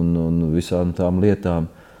teātriem un visām tām lietām.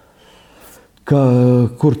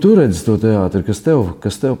 Kur tu redzi to teātri, kas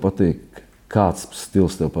tev patīk? Kāds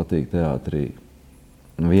stils tev patīk teātrī?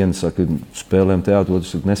 Viens saka, spēlēm teātri,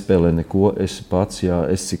 otrs saka, nespēlē neko, esi pats,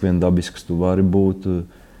 esi cik vien dabisks tu vari būt.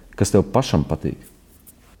 Kas tev pašam patīk?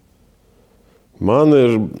 Man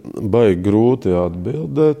ir baigi grūti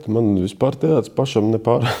atbildēt. Man vispār teātris pašam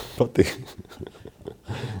nepārāk patīk.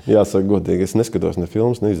 Jāsaka godīgi, es neskatos ne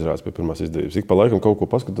filmas, ne izrādes pie pirmās izdevības. Ik pa laikam kaut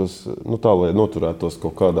ko paskatos, tā, lai noturētos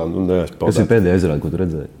kaut kādā, neaizpaldēt. Kas ir pēdējā izrāde, ko tu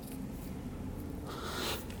redzēji?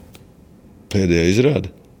 Pēdējā izrāde?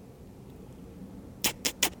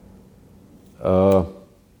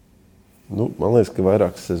 Man liekas, ka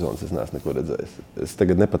vairākas sezonas es neesmu neko redzējis. Es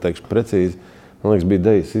tagad nepateikšu precīzi. Man liekas, bija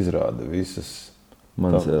dejas izrāde visas.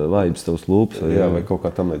 Mans vājības tavs lūps. Jā, vai kaut kā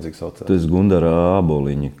tam līdzīgi saucās. Tu esi Gundara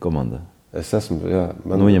Āboliņa komandā. Es esmu, jā.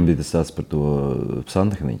 Viņam bija tas tāds par to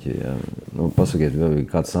santehniķi, jā. Pasakiet, vai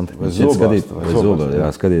kāds santehniķis. Vai zobārstu. Jā,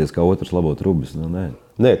 skatīties, kā otrs labot rubis. Nē.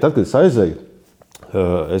 Nē, tad, kad es aizēju,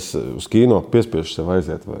 es uz kino piespiešu sev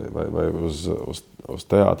aiziet vai uz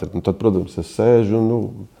teātri. Tad, protams, es sēžu un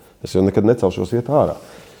es jau nekad necelšos iet ārā.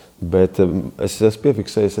 Bet es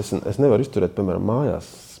piefiksēju, es nevaru izturēt, piemēram, mājās,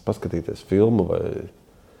 paskatīties filmu vai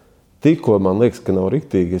tikko man liekas, ka nav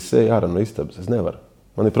riktīgi, es eju ārā no istabas. Es nevaru.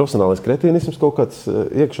 Man ir profesionālais kretīnisms kaut kāds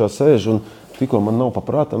iekšā sēž un tikko man nav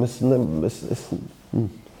paprātam.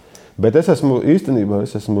 Bet es esmu īstenībā,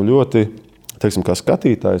 ļoti, teiksim, kā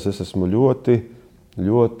skatītājs, es esmu ļoti,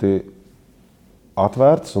 ļoti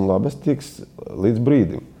atvērts un labestīgs līdz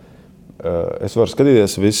brīdim. Es varu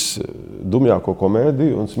skatīties visdumjāko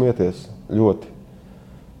komēdiju un smieties ļoti.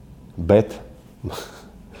 Bet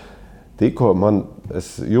tikko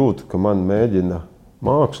es jūtu, ka man mēģina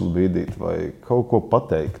mākslu bīdīt vai kaut ko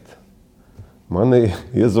pateikt.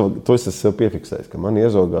 To es sev piefiksējis, ka man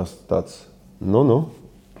iezogās tāds,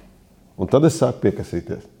 un tad es sāku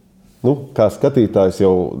piekasīties. Kā skatītājs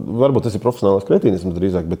jau, varbūt tas ir profesionālais kretīnisms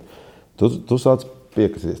drīzāk, bet tu sāc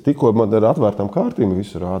piekasīties. Tikko man ar atvērtām kārtīm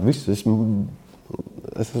visu rāda, es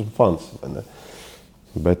esmu fans, vai ne?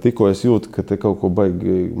 Bet tikko es jūtu, ka te kaut ko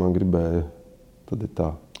baigi man gribēja, tad ir tā.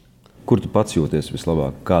 Kur tu pats jūties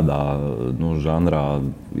vislabāk? Kādā žanrā,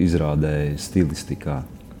 izrādē, stilistikā?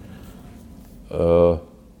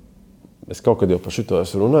 Es kaut kad jau par šito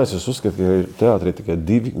esmu runājis. Es uzskatu, ka ir teātrī tikai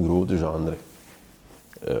 2 grūti žanri,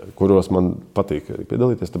 kuros man patīk arī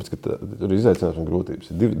piedalīties, tāpēc, ka tur ir izaicinājums un grūtības.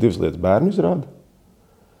 Ir 2 lietas. Bērnu izrāde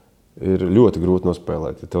ir ļoti grūti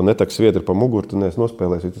nospēlēt. Ja tev netaks vieta pa muguru, tu neesi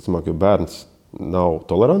nospēlējis, visticamāk, jo bērns nav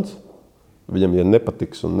tolerants. Viņam, ja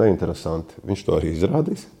nepatiks un neinteresanti, viņš to arī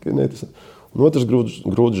izrādīs. Un otrs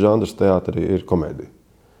grūts žanrs teātrī ir komēdija.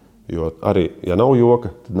 Jo arī, ja nav joka,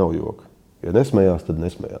 tad nav joka. Ja nesmējās, tad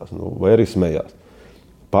nesmējās. Vai arī smējās.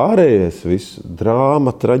 Pārējais viss,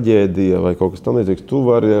 drāma, traģēdija vai kaut kas tam līdzīgs, tu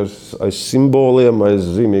vari aiz simboliem, aiz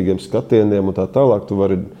zīmīgiem skatieniem un tā tālāk, tu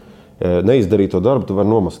vari neizdarīt to darbu, tu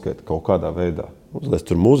vari nomaskēt kaut kādā veidā. Uzlies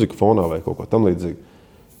tur mūziku fonā vai kaut ko tam līdzīgi.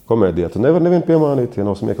 Komēdijā tu nevari nevienu piemānīt, ja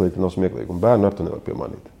nav smieklīgi, tad nav smieklīgi. Un bērnu ar tu nevar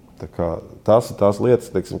piemānīt. Tā kā tās ir tās lietas,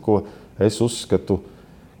 teiksim, ko es uzskatu,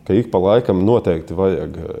 ka ik pa laikam noteikti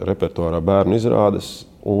vajag repertuārā bērnu izrādes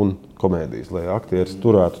un komēdijas, lai aktieris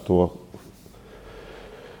turētu to.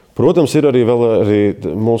 Protams, ir arī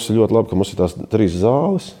mūsu ļoti labi, ka mums ir tās 3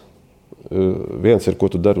 zāles. Viens ir,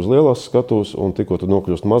 ko tu dari uz lielās skatuves, un tikko tu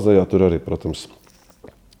nokļūst mazajā, tur arī, protams,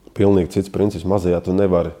 pilnīgi cits princips. Mazajā tu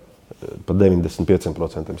nevari pa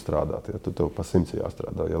 95% strādāt, ja tu tev pa 100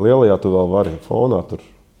 jāstrādā. Ja lielajā tu vēl vari fonā tur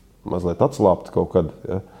mazliet atslāpt kaut kad,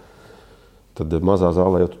 ja, tad mazā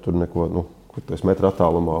zālē, ja tu tur neko, kur tu esi metra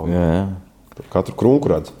attālumā un jā. Katru krunku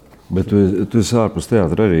redz. Bet tu esi ārpus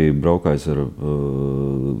teātra arī braukājis ar,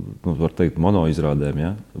 var teikt, monoizrādēm,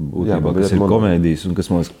 ja? Būtībā, kas ir komēdijas un kas,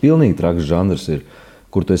 man liekas, pilnīgi traks žanrs ir,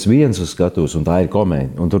 kur tu esi viens uz skatuves un tā ir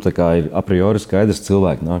komēdija. Un tur tā kā ir a priori skaidrs,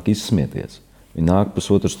 cilvēki nāk izsmieties. Viņi nāk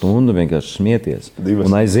pusotru stundu vienkārši smieties.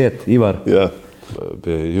 Un aiziet, Ivar. Jā,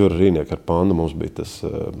 pie Jura Rīnieka ar Pandu mums bija tas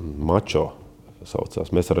mačo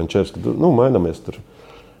saucās. Mēs ar Ančevski, mainamies tur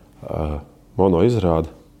mono izrādi.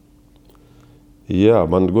 Jā,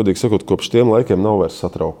 man godīgi sakot, kopš tiem laikiem nav vairs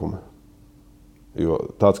satraukumi. Jo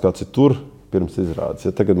tāds kāds ir tur pirms izrādes.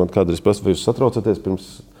 Ja tagad man kādreiz prasa, vai jūs satraucaties pirms...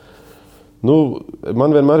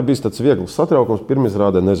 man vienmēr bijis tāds viegls satraukums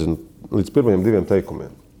pirmizrādē, nezinu, līdz pirmajiem 2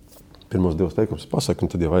 teikumiem. Pirmos 2 teikumus pasaku,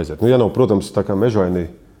 un tad jau aiziet. Ja nav, protams, tā kā mežainī,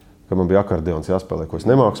 ka man bija akordeons jāspēlē, ko es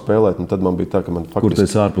nemāku spēlēt, un tad man bija tā, ka man faktiski... Kur tu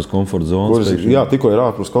esi ārpus komforta zonas? Jā, tikko ir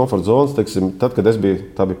ārpus komforta zonas, teiksim, tad, kad tā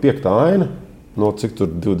bija 5. aina, no cik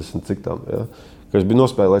tur 20 cik tam, ja, ka es biju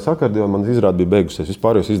nospēlējis akordeonu, man izrāde bija beigusies,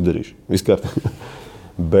 vispār jau es izdarīšu, viskārt.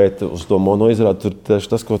 Bet uz to mono izrādi tur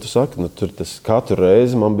tieši tas, ko tu saki, tur tas katru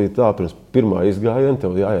reizi man bija tā, pirms pirmā izgājiena,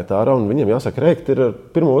 tev jāiet ārā, un viņiem jāsaka, rēkt ir ar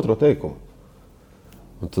 1. 2. teikumu.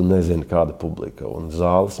 Un tu nezini, kāda publika, un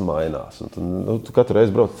zāles mainās. Un tu katru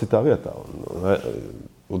reizi brauc citā vietā.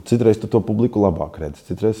 Un citreiz tu to publiku labāk redzi,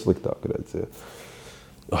 citreiz sliktāk redzi.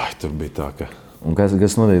 Ja. Tur bija tā, ka... Un kas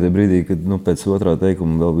notiek tajā brīdī, kad pēc 2.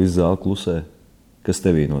 teikuma vēl viss zāle klusē? Kas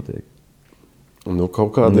tevī notiek?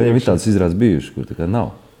 Kaut kāda... Ir tāds izrādes bijuši, kur tā kā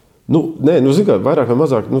nav. Zini kā, vairāk vai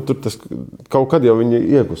mazāk, tur tas kaut kad jau viņi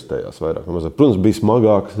iegustējās vairāk vai mazāk. Protams, bija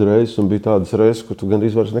smagākas reizes un bija tādas reizes, kur tu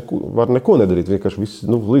gandrīz var neko nedarīt, vienkārši viss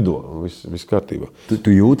lido un viss kārtībā.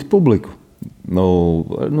 Tu jūti publiku?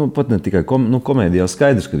 Pat ne tikai komēdijā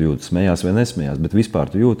skaidrs, kad jūtas smējās vai nesmējās, bet vispār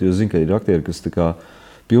tu jūti, jo zini, ka ir aktieri, kas tā kā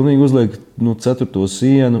pilnīgi uzliek ceturto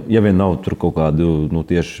sienu, ja vien nav tur kaut kādu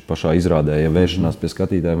tieši pašā izrādē, ja vēršanās pie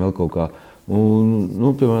skatītājiem vēl kaut kā.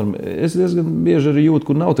 Piemēram, es diezgan bieži arī jūtu,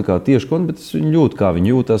 kur nav tā kā tieši kon, bet es viņu jūtu, kā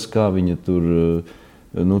viņi jūtas, kā viņa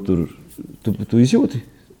tur, tu izjūti?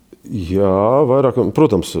 Jā, vairāk,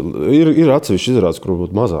 protams, ir atsevišķi izrādes, kur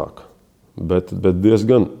būtu mazāk, bet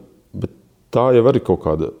diezgan, bet tā jau arī kaut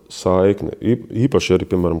kāda saikne, īpaši arī,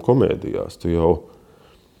 piemēram, komēdijās, tu jau,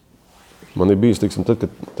 man ir bijis, teiksim, tad,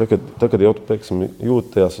 kad jau tu, teiksim,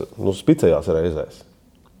 jūti tajās, spicējās reizēs,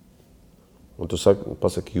 un tu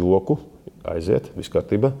pasaki joku, aiziet, viss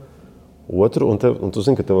kārtībā, otru, un tu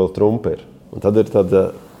zini, ka tev vēl trumpa ir, un tad ir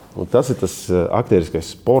tāda, un tas ir tas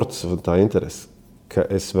aktieriskais sports, un tā interese, ka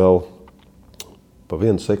es vēl pa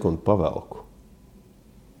 1 sekundi pavelku.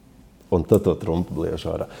 Un tad to trumpu bliežu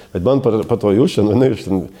ārā. Bet man par to jušanu,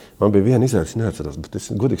 man bija viena izrādes, neatceros, bet es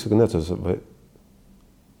godīgi saku, neatceros, vai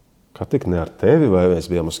kā tik ne ar tevi, vai mēs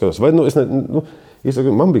bijām uz skatos. Vai,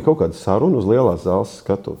 man bija kaut kāda saruna uz lielās zāles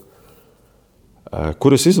skatu,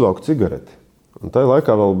 kur es izvalku cigareti. Un tajā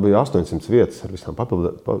laikā vēl bija 800 vietas ar visām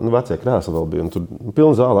vecie krēsli vēl bija. Un tur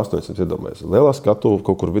pilna zāle 800 iedomājies. Lielā skatuve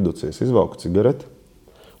kaut kur viducies izvalku cigareti.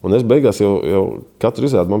 Un es beigās jau katru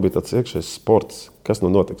izrādi man bija tāds iekšējs sports, kas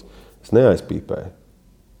notiks. Es neaizpīpēju,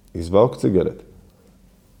 izvelku cigareti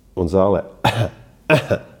un zālē.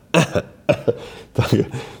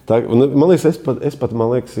 Man liekas, es pat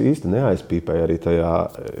īsti neaizpīpēju arī tajā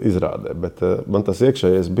izrādē, bet man tas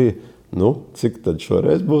iekšējais bija, cik tad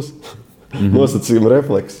šoreiz būs nosacījuma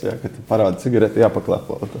refleks, kad tu parādi cigareti,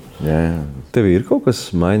 jāpaklāpo. Jā. Tev ir kaut kas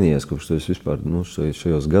mainījies, kopš tu esi vispār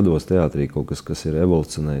šajos gados teātrī, kaut kas, kas ir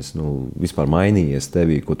evolucionējis, vispār mainījies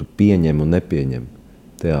tevī, ko tu pieņem un nepieņem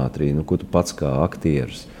teātrī, ko tu pats kā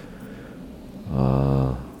aktieris.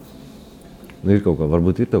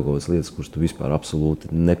 Varbūt ir tev kaut kādas lietas, kuras tu vispār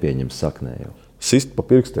absolūti nepieņem saknē jau. Sist pa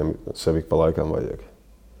pirkstiem sevi pa laikām vajag.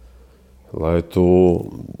 Lai tu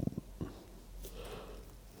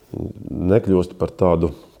nekļūsti par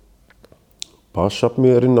tādu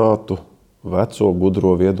pašapmierinātu, veco,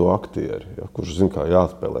 gudro, viedo aktieri, kurš zina, kā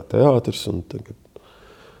jāspēlē teātris.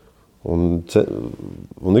 Un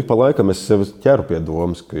ik pa laikam es sevi ķeru pie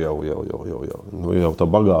domas, ka jau tā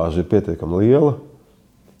bagāža ir pietiekami liela,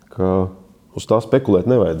 ka uz tā spekulēt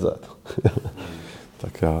nevajadzētu. Tā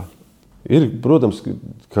kā ir, protams,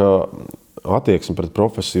 ka attieksme pret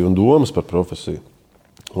profesiju un domas par profesiju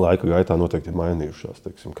laika gaitā noteikti ir mainījušās,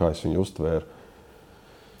 teiksim, kā es viņu uztvēru.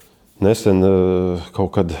 Nesen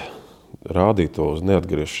kaut kad rādīja to uz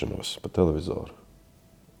neatgriešanos pa televizoru.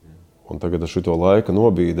 Un tagad ar šito laika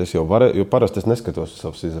nobīdi es jau jo parasti es neskatos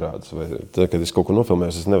savas izrādes, vai tad, kad es kaut ko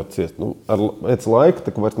nofilmēju, es nevaru ciest. Ar pēc laika,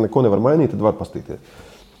 tā, ka vairs neko nevar mainīt, tad var pastīties.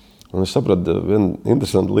 Un es sapratu vienu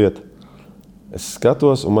interesantu lietu. Es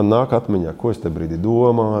skatos, un man nāk atmiņā, ko es te brīdī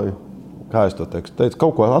domāju, kā es to teicu,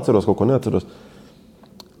 kaut ko atceros, kaut ko neatceros.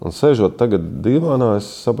 Un sēžot tagad divānā, es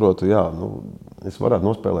saprotu, es varētu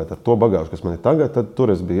nospēlēt ar to bagāžu, kas man ir tagad, tad tur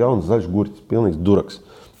es biju jauns, zaļš gurķis, pilnīgs duraks.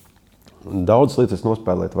 Daudz lietas es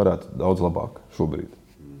nospēlēt varētu daudz labāk šobrīd.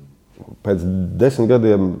 Pēc 10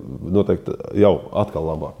 gadiem noteikti jau atkal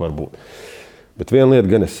labāk var būt. Bet viena lieta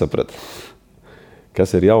gan es sapratu, kas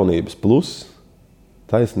ir jaunības plus,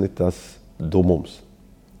 taisni tas dumums.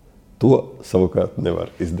 To savukārt nevar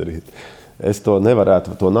izdarīt. Es to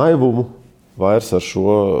nevarētu, to naivumu vairs ar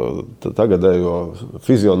šo tagadējo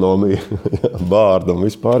fizionomiju, bārdu un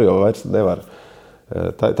vispār jau vairs nevar.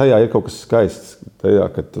 Tajā ir kaut kas skaists, tajā,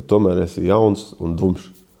 ka tu tomēr esi jauns un dumšs,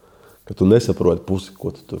 ka tu nesaproti pusi,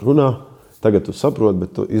 ko tu tur runā. Tagad tu saproti,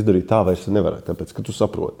 bet tu izdarīt tā vairs nevarētu, tāpēc, ka tu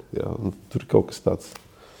saproti. Jā, tur ir kaut kas tāds.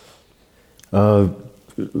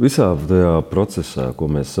 Visā tajā procesā, ko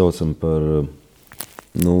mēs saucam par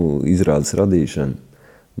izrādes radīšanu,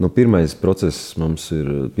 pirmais process mums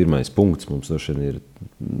ir, pirmais punkts mums ir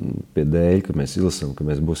pie dēļ, ka mēs izlasam, ka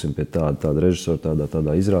mēs būsim pie tāda režisora,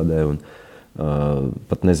 tādā izrādē, un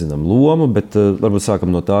pat nezinām lomu, bet varbūt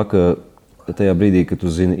sākam no tā, ka tajā brīdī, kad tu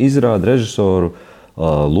zini izrādi režisoru,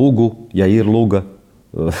 lugu, ja ir luga,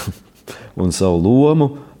 un savu lomu,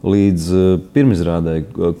 līdz pirmizrādē,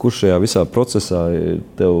 kurš šajā visā procesā ir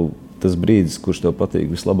tev tas brīdis, kurš tev patīk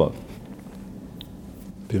vislabāk?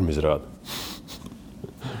 Pirmizrāde.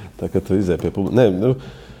 Tā, kad tu izēji pie publikas.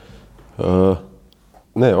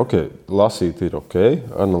 Ok, lasīt ir ok,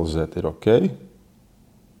 analizēt ir ok,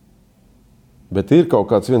 bet ir kaut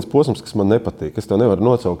kāds viens posms, kas man nepatīk. Es tev nevaru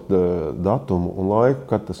nosaukt datumu un laiku,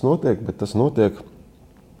 kad tas notiek, bet tas notiek,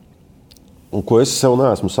 un ko es sev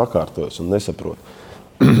neesmu sakārtojis un nesaprotu.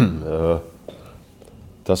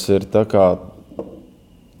 Tas ir tā kā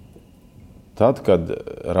tad, kad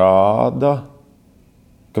rāda,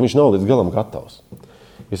 ka viņš nav līdz galam gatavs.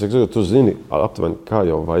 Es saku, tu zini aptuveni, kā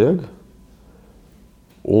jau vajag,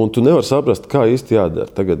 un tu nevari saprast, kā īsti jādara.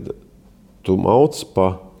 Tagad tu mauc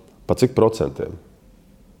pa cik procentiem.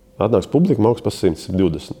 Atnāks publika, mauks pa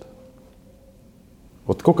 120.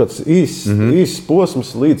 Ot kaut kāds īsts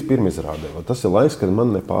posms līdz pirmizrādē. Tas ir laiks, kad man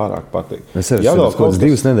nepārāk patīk. Es arī kaut kādas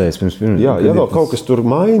 2 nedēļas pirms pirmizrādē. Jā, ja vēl kaut kas tur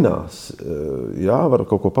mainās, jā, var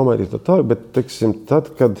kaut ko pamainīt tā, bet, teiksim, tad,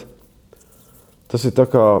 kad tas ir tā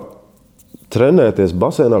kā trenēties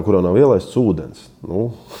basēnā, kurā nav ielaists ūdens. Nu,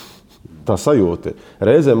 tā sajūta.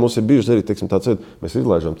 Reizēm mums ir bijuši arī, teiksim, tāds, mēs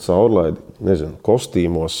izlaižam caurlaidi, nezinu,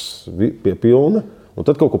 kostīmos pie pilna, un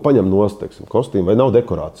tad kaut ko paņem nost, teiksim, kostīmu, vai nav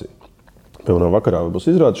dekorācija. Piemēram, vakarā būs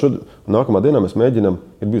izrāde, nākamā dienā mēs mēģinām,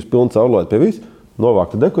 ir bijusi pilna caurlaidi pie visu,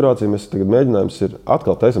 novākta dekorācija, mēs tagad mēģinājums ir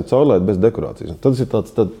atkal taisam caurlaidi bez dekorācijas. Un tad ir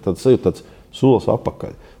tāds sajūta, tāds solis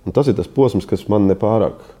apakaļ. Un tas ir tas posms, kas man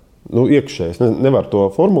nepārāk, iekšējais, nevar to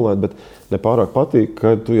formulēt, bet nepārāk patīk,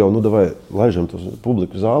 ka tu jau, davai, laižam to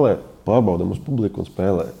publiku zālē, pārbaudam uz publiku un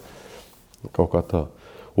spēlē. Kaut kā tā.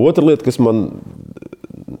 Otra lieta, kas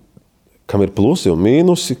kam ir plusi un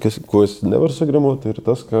mīnusi, ko es nevaru sagramot, ir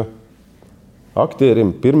tas, ka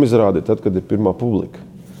aktierim pirmizrāde ir tad, kad ir pirmā publika.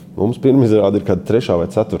 Mums pirmizrāde ir kāda 3. vai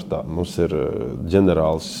 4. Mums ir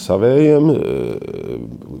ģenerālis savējiem,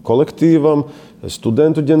 kolektīvam,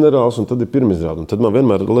 studentu ģenerālis, un tad ir pirmizrāde. Un tad man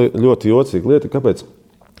vienmēr ļoti jocīga lieta, kāpēc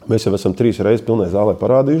mēs jau esam 3 reizes pilnai zālē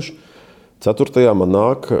parādījuši. 4. man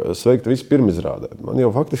nāk sveikt visu pirmizrādē. Man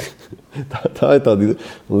jau faktiski tā ir tāda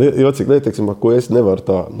jocīga lieta, teiksim, ko es nevaru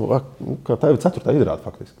tā, kā tā ir 4. izrāde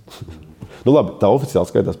faktiski. Labi, tā oficiāli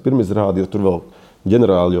skaitās pirmizrāde, jo tur vēl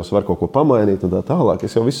ģenerāļos var kaut ko pamainīt un tā tālāk.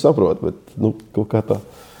 Es jau visu saprotu, bet kaut kā tā.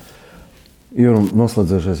 Jūram,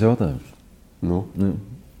 noslēdzējušais jautājums.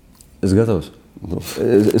 Es gatavs.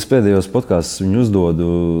 Es pēdējos podkāstus viņu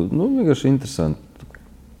uzdodu, vienkārši interesanti.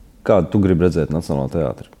 Kādu tu gribi redzēt Nacionālā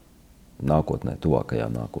teātra nākotnē, tuvākajā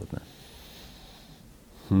nākotnē?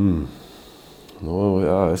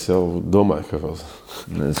 Jā, es jau domāju, ka vēl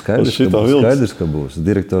skaidrs, ka būs.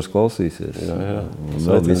 Direktors klausīsies. Jā.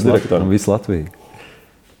 Un visu Latviju.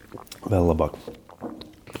 Vēl labāk.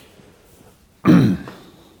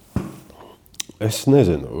 Es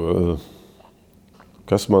nezinu,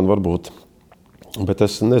 kas man varbūt, bet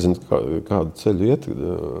es nezinu, kādu ceļu iet,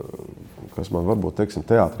 kas man varbūt, teiksim,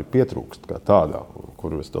 teātri pietrūkst kā tādā,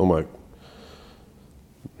 kur es domāju,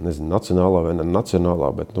 nezinu, nacionālā vai ne nacionālā,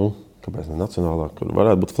 bet, kāpēc ne nacionālā, kur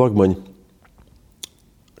varētu būt flagmaņi.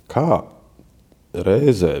 Kā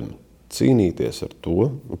reizēm cīnīties ar to,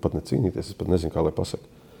 pat ne cīnīties, es pat nezinu, kā lai pasaka,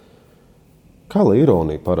 kā lai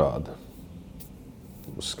ironija parāda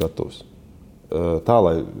uz skatuves. Tā,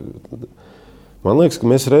 lai, man liekas, ka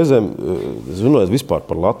mēs reizēm, runājot vispār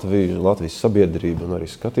par Latviju, Latvijas sabiedrību un arī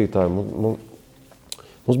skatītāju,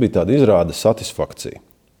 mums bija tāda izrāde satisfakcija,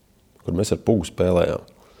 kur mēs ar pugu spēlējām.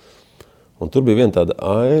 Un tur bija viena tāda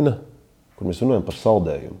aina, kur mēs runājam par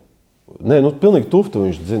saldējumu. Nē, pilnīgi tuftu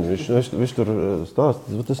viņš zina. Viņš tur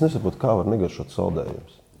stāsta, bet es nesaprotu, kā var negaršot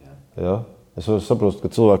saldējumus. Ja? Es saprotu, ka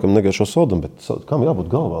cilvēkam negaršo saldējumu, bet kam jābūt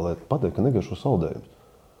galvā, lai pateikt, ka negaršo saldējumus?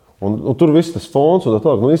 Un tur viss tas fons un tā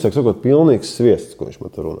tālāk, īsāk sakot, pilnīgs sviests, ko viņš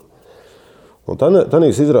man tur runā. Un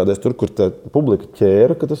tanīs izrādēs tur, kur tā publika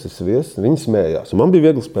ķēra, ka tas ir sviests, viņi smējās. Un man bija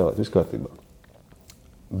viegli spēlēt, viss kārtībā.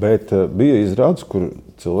 Bet bija izrādes, kur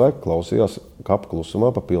cilvēki klausījās kapu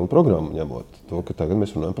klusumā pa pilnu programmu, ņemot to, ka tagad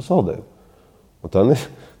mēs runājam par saldējumu. Un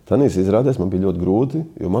tanīs izrādēs man bija ļoti grūti,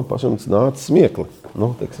 jo man pašam nāca smiekli,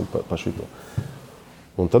 teiksim, pa šito.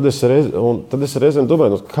 Un tad es reizēm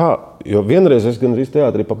domāju, jo vienreiz es gan arī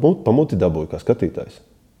teātrī pa muti dabūju kā skatītājs.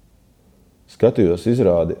 Skatījos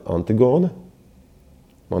izrādi Antigone,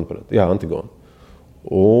 manuprāt, Antigone.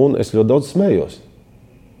 Un es ļoti daudz smējos,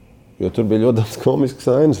 jo tur bija ļoti daudz komiskas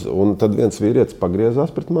ainas. Un tad viens vīrietis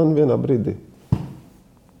pagriezās pret mani vienā brīdī.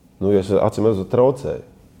 Es acīm redzot traucēju,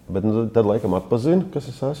 bet tad laikam atpazinu,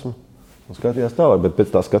 kas es esmu. Un skatījās tālāk, bet pēc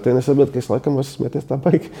tā skatiena es saprotu, ka es laikam varu smieties tā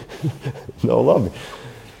baigi. Nav labi.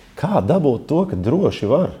 Kā dabūt to, ka droši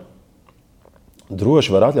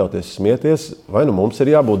var atļauties smieties, vai mums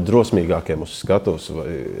ir jābūt drosmīgākiem uz skatuves,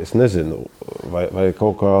 vai es nezinu, vai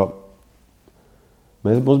kaut kā.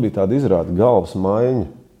 Mums bija tāda izrāde galvas maiņa,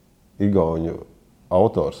 igauņu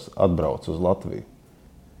autors atbrauc uz Latviju.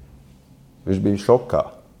 Viņš bija šokā,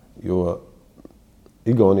 jo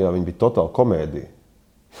Igaunijā viņa bija totāla komēdija.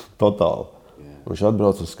 Totāli. Viņš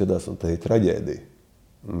atbrauc un skatās, un te ir traģēdija.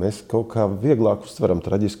 Mēs kaut kā vieglāk uztveram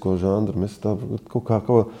traģisko žanru. Mēs tā kaut kā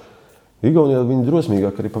Igaunijā viņi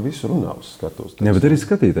drosmīgāk arī pa visu runā uz skatuves. Jā, bet arī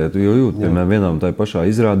skatītāji, tu jau jūti, piemēram, vienām tā pašā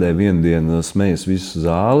izrādē vienu dienu smejas visu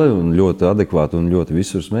zāli un ļoti adekvāti un ļoti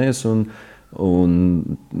visur smejas.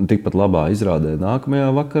 Un tikpat labā izrādē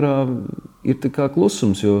nākamajā vakarā ir tā kā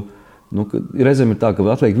klusums, jo reizēm ir tā, ka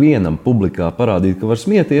atliek vienam publikā parādīt, ka var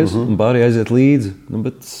smieties, un pārējie aiziet līdzi.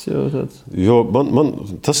 Bet jau tāds... Jo man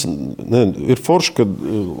tas ir forši, kad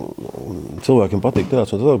cilvēkiem patīk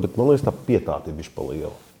teātris, bet man liekas, tā pietāte ir bišķi pa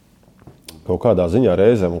liela. Kaut kādā ziņā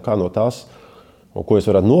reizēm, un kā no tās, un ko es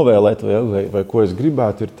varētu novēlēt, vai ko es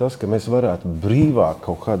gribētu, ir tas, ka mēs varētu brīvāk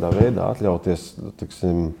kaut kādā veidā atļauties,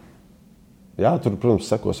 tiksim, jā, tur, protams,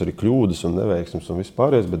 sekos arī kļūdas un neveiksmes un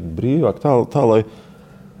vispārējais, bet brīvāk tā lai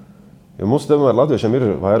jo mums vienmēr latviešiem ir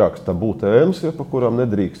vairākas tabū tēmas, pa kurām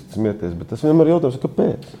nedrīkst smieties, bet tas vienmēr ir jautājums,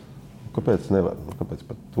 kāpēc? Kāpēc nevar? Kāpēc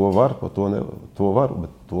pat to var, to nevar? To var,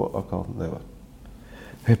 bet to atkal nevar.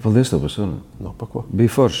 Paldies tev par sarunu. Pa ko?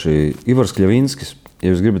 Bija forši Ivars Kļavinskis.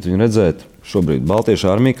 Ja jūs gribat viņu redzēt, šobrīd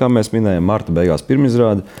Baltiešu armija, kā mēs minējām, marta beigās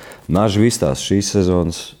pirmizrāde, Naži vistās šīs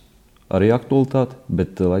sezonas arī aktualitāte,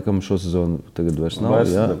 bet laikam šo sezonu tagad vairs nav.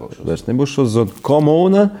 Vairs nebūs šo sezonu.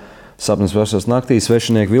 Komūna. Sapnis vērsās naktī,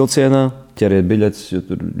 svešinieku vilcienā, ķeriet biļetes, jo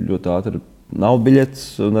tur ļoti ātri nav biļetes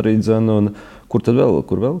un arī dzenu. Un kur tad vēl?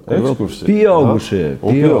 Kur vēl?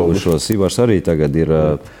 Pieaugušos. Ivars arī tagad ir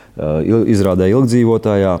izrādē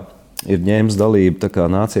ilgdzīvotājā, ir ņēmis dalību, tā kā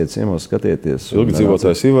nāciet ciemos, skatieties.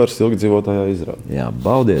 Ilgdzīvotājs Ivars, ilgdzīvotājā izrāde. Jā,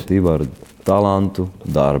 baudiet Ivaru talantu,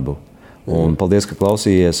 darbu. Un paldies, ka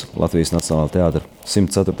klausījies Latvijas Nacionālā teātra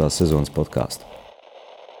 104. sezonas podkāstu.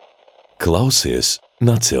 Klausies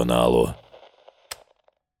Nacionālo.